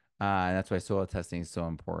 And that's why soil testing is so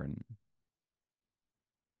important.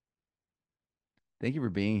 Thank you for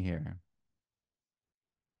being here.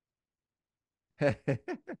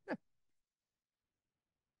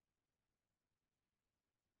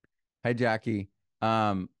 Hi, Jackie.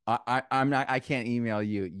 I'm not. I can't email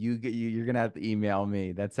you. You're gonna have to email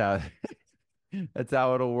me. That's how. That's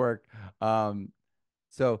how it'll work. Um,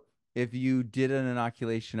 so if you did an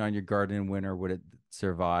inoculation on your garden in winter, would it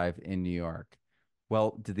survive in New York?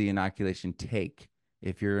 Well, did the inoculation take?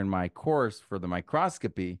 If you're in my course for the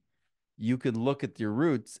microscopy, you could look at your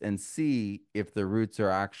roots and see if the roots are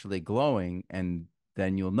actually glowing, and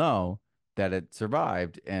then you'll know that it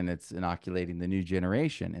survived and it's inoculating the new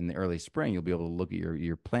generation in the early spring. You'll be able to look at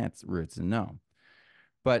your plant's roots and know.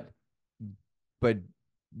 But but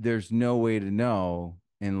there's no way to know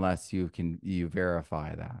unless you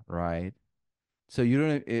verify that, right? So you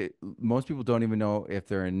don't most people don't even know if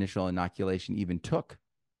their initial inoculation even took.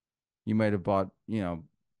 You might have bought,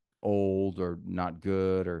 old or not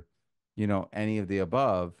good or, any of the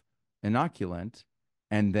above inoculant,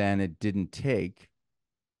 and then it didn't take.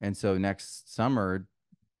 And so next summer,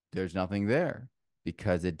 there's nothing there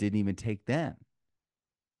because it didn't even take then.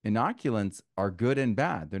 Inoculants are good and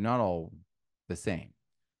bad. They're not all the same.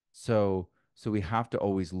 So we have to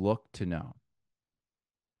always look to know.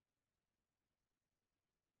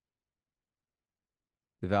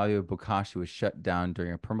 The value of bokashi was shut down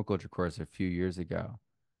during a permaculture course a few years ago.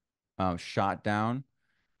 Shot down.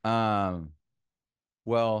 Um,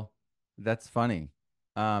 Well, that's funny.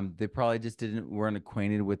 They probably just didn't weren't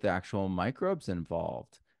acquainted with the actual microbes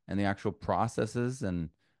involved and the actual processes. And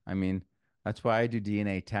I mean, that's why I do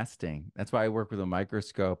DNA testing. That's why I work with a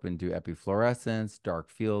microscope and do epifluorescence, dark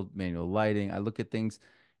field, manual lighting. I look at things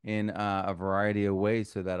in a variety of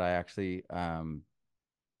ways so that I actually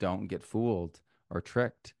don't get fooled or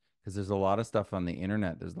tricked. Because there's a lot of stuff on the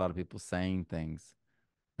internet. There's a lot of people saying things.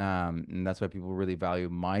 And that's why people really value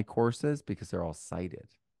my courses because they're all cited.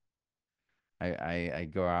 I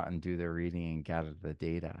go out and do the reading and gather the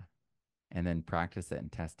data and then practice it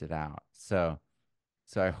and test it out. So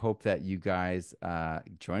I hope that you guys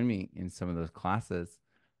join me in some of those classes.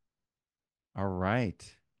 All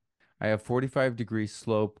right. I have 45-degree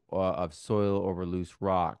slope of soil over loose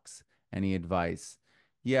rocks. Any advice?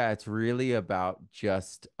 Yeah, it's really about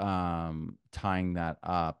just tying that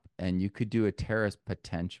up. And you could do a terrace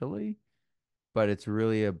potentially, but it's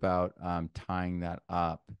really about tying that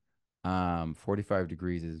up. 45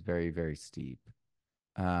 degrees is very, very steep.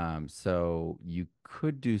 So you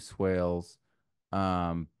could do swales,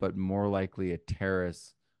 but more likely a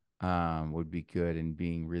terrace would be good and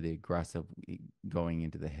being really aggressive going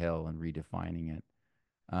into the hill and redefining it.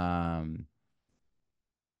 Um,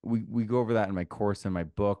 we go over that in my course and my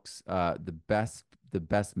books. The best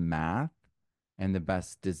math and the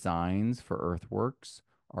best designs for earthworks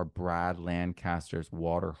are Brad Lancaster's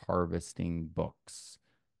water harvesting books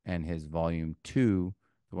and his volume two,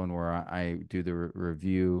 the one where I do the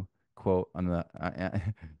review quote on the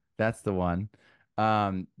that's the one.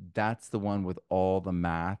 That's the one with all the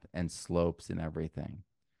math and slopes and everything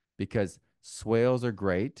because swales are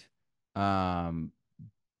great. Um,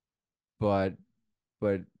 but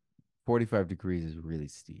but 45 degrees is really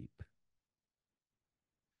steep.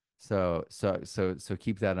 So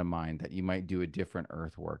keep that in mind that you might do a different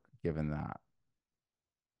earthwork given that.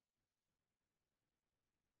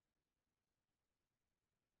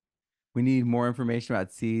 We need more information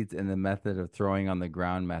about seeds and the method of throwing on the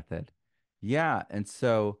ground method. Yeah, and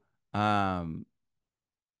so thrown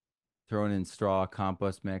in straw,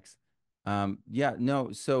 compost mix. Yeah,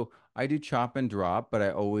 no, so I do chop and drop, but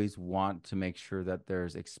I always want to make sure that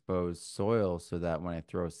there's exposed soil so that when I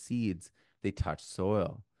throw seeds, they touch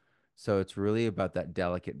soil. So it's really about that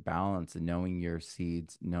delicate balance and knowing your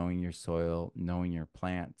seeds, knowing your soil, knowing your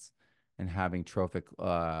plants, and having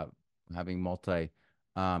having multi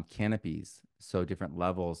canopies, so different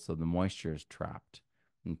levels, so the moisture is trapped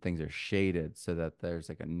and things are shaded so that there's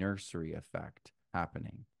like a nursery effect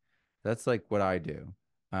happening. That's like what I do.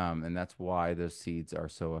 And that's why those seeds are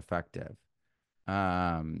so effective.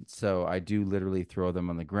 So I do literally throw them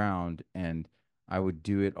on the ground and I would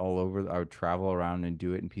do it all over. I would travel around and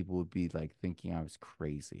do it, and people would be like thinking I was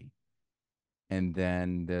crazy. And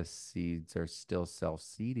then the seeds are still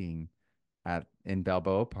self-seeding at in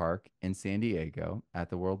Balboa Park in San Diego at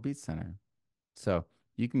the World Beach Center. So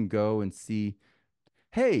you can go and see,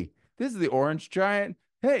 hey, this is the orange giant.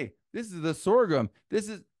 Hey, this is the sorghum. This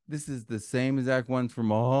is the same exact ones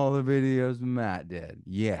from all the videos Matt did.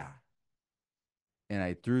 Yeah. And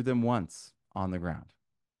I threw them once on the ground.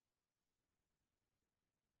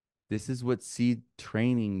 This is what seed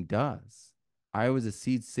training does. I was a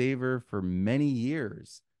seed saver for many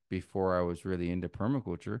years before I was really into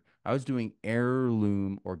permaculture. I was doing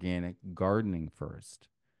heirloom organic gardening first.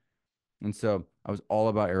 And so I was all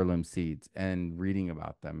about heirloom seeds and reading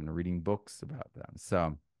about them and reading books about them.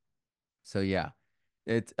 So yeah,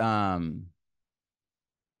 it's and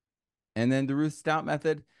then the Ruth Stout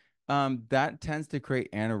method, that tends to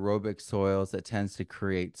create anaerobic soils. That tends to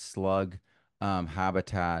create slug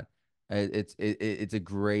habitat. It's a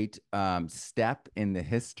great step in the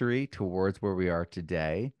history towards where we are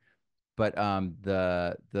today. But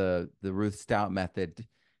the Ruth Stout method,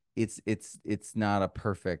 it's not a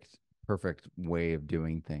perfect way of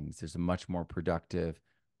doing things. There's a much more productive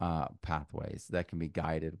pathways that can be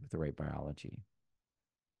guided with the right biology.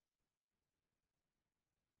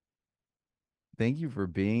 Thank you for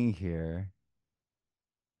being here.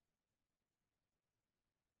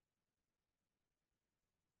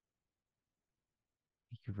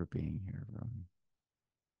 Thank you for being here, everyone.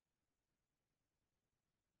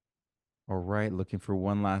 All right, looking for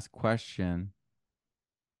one last question.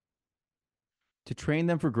 To train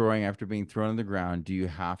them for growing after being thrown on the ground, do you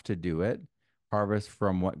have to do it? Harvest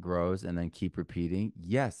from what grows and then keep repeating?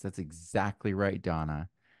 Yes, that's exactly right, Donna.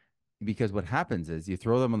 Because what happens is you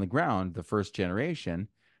throw them on the ground, the first generation,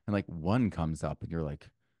 and like one comes up and you're like,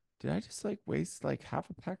 did I just like waste like half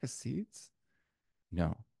a pack of seeds?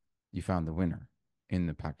 No, you found the winner in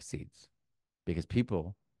the pack of seeds because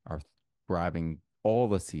people are grabbing all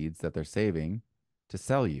the seeds that they're saving to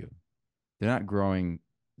sell you. They're not growing,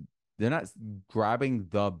 they're not grabbing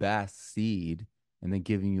the best seed and then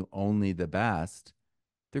giving you only the best.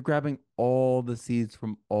 They're grabbing all the seeds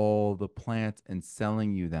from all the plants and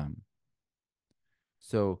selling you them.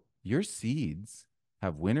 So your seeds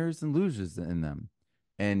have winners and losers in them.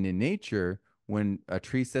 And in nature, when a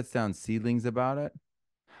tree sets down seedlings about it,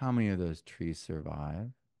 how many of those trees survive?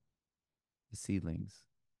 The seedlings.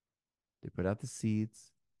 They put out the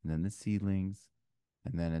seeds and then the seedlings,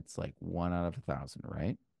 and then it's like one out of 1,000,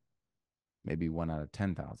 right? maybe 1 out of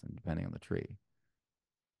 10,000, depending on the tree.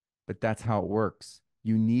 But that's how it works.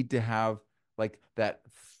 You need to have like that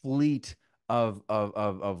fleet of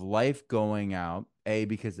life going out. A,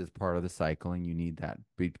 because it's part of the cycling. You need that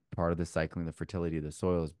be part of the cycling. The fertility of the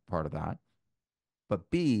soil is part of that.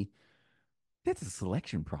 But B, that's a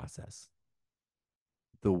selection process.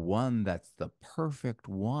 The one that's the perfect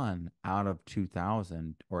one out of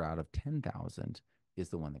 2,000 or out of 10,000 is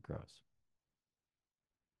the one that grows,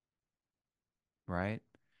 right?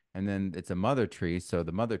 And then it's a mother tree. So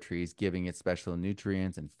the mother tree is giving it special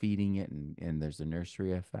nutrients and feeding it, and there's a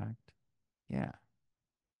nursery effect. Yeah,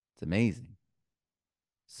 it's amazing.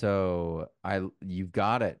 So you've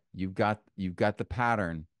got it. You've got the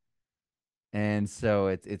pattern. And so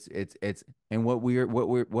it's and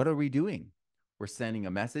what are we doing? We're sending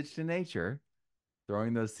a message to nature,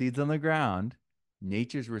 throwing those seeds on the ground.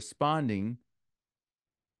 Nature's responding.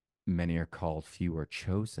 Many are called, few are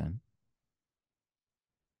chosen.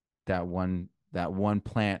 That one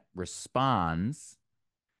plant responds.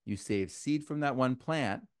 You save seed from that one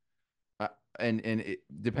plant, uh,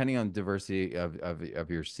 depending on diversity of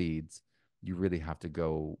your seeds, you really have to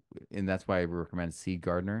go, and that's why I recommend seed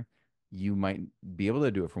gardener. You might be able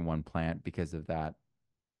to do it from one plant because of that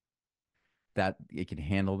it can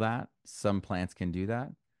handle that. Some plants can do that,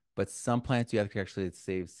 but some plants you have to actually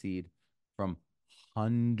save seed from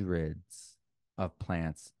hundreds of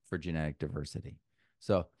plants for genetic diversity.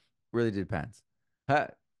 So really depends. Uh,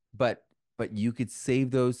 but but you could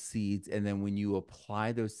save those seeds, and then when you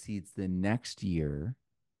apply those seeds the next year,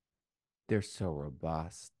 they're so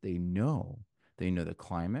robust. They know the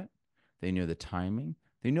climate, they know the timing,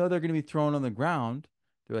 they know they're going to be thrown on the ground.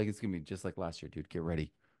 They're like, it's going to be just like last year, dude. Get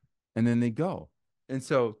ready, and then they go. And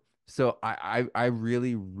so I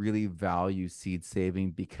really, really value seed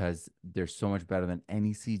saving because they're so much better than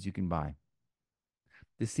any seeds you can buy.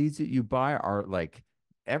 The seeds that you buy are like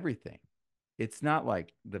everything. It's not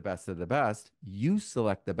like the best of the best. You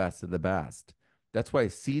select the best of the best. That's why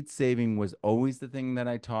seed saving was always the thing that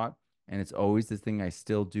I taught, and it's always the thing I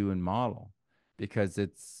still do and model because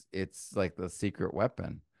it's like the secret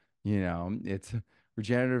weapon. It's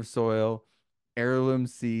regenerative soil, heirloom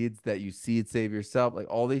seeds that you seed save yourself. Like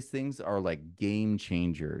all these things are like game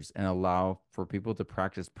changers and allow for people to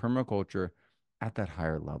practice permaculture at that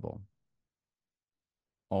higher level.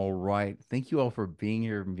 All right. Thank you all for being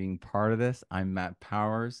here and being part of this. I'm Matt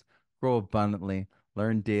Powers. Grow abundantly,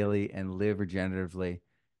 learn daily, and live regeneratively.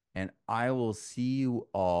 And I will see you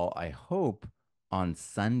all, I hope, on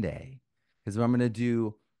Sunday. Because I'm going to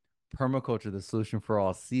do permaculture, the solution for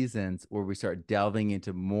all seasons, where we start delving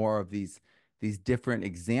into more of these different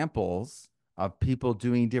examples of people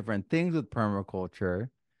doing different things with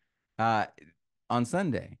permaculture uh, on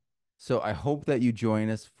Sunday. So I hope that you join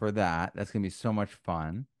us for that. That's going to be so much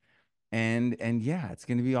fun. And yeah, it's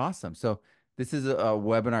going to be awesome. So this is a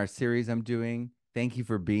webinar series I'm doing. Thank you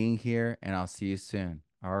for being here, and I'll see you soon.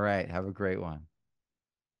 All right, have a great one.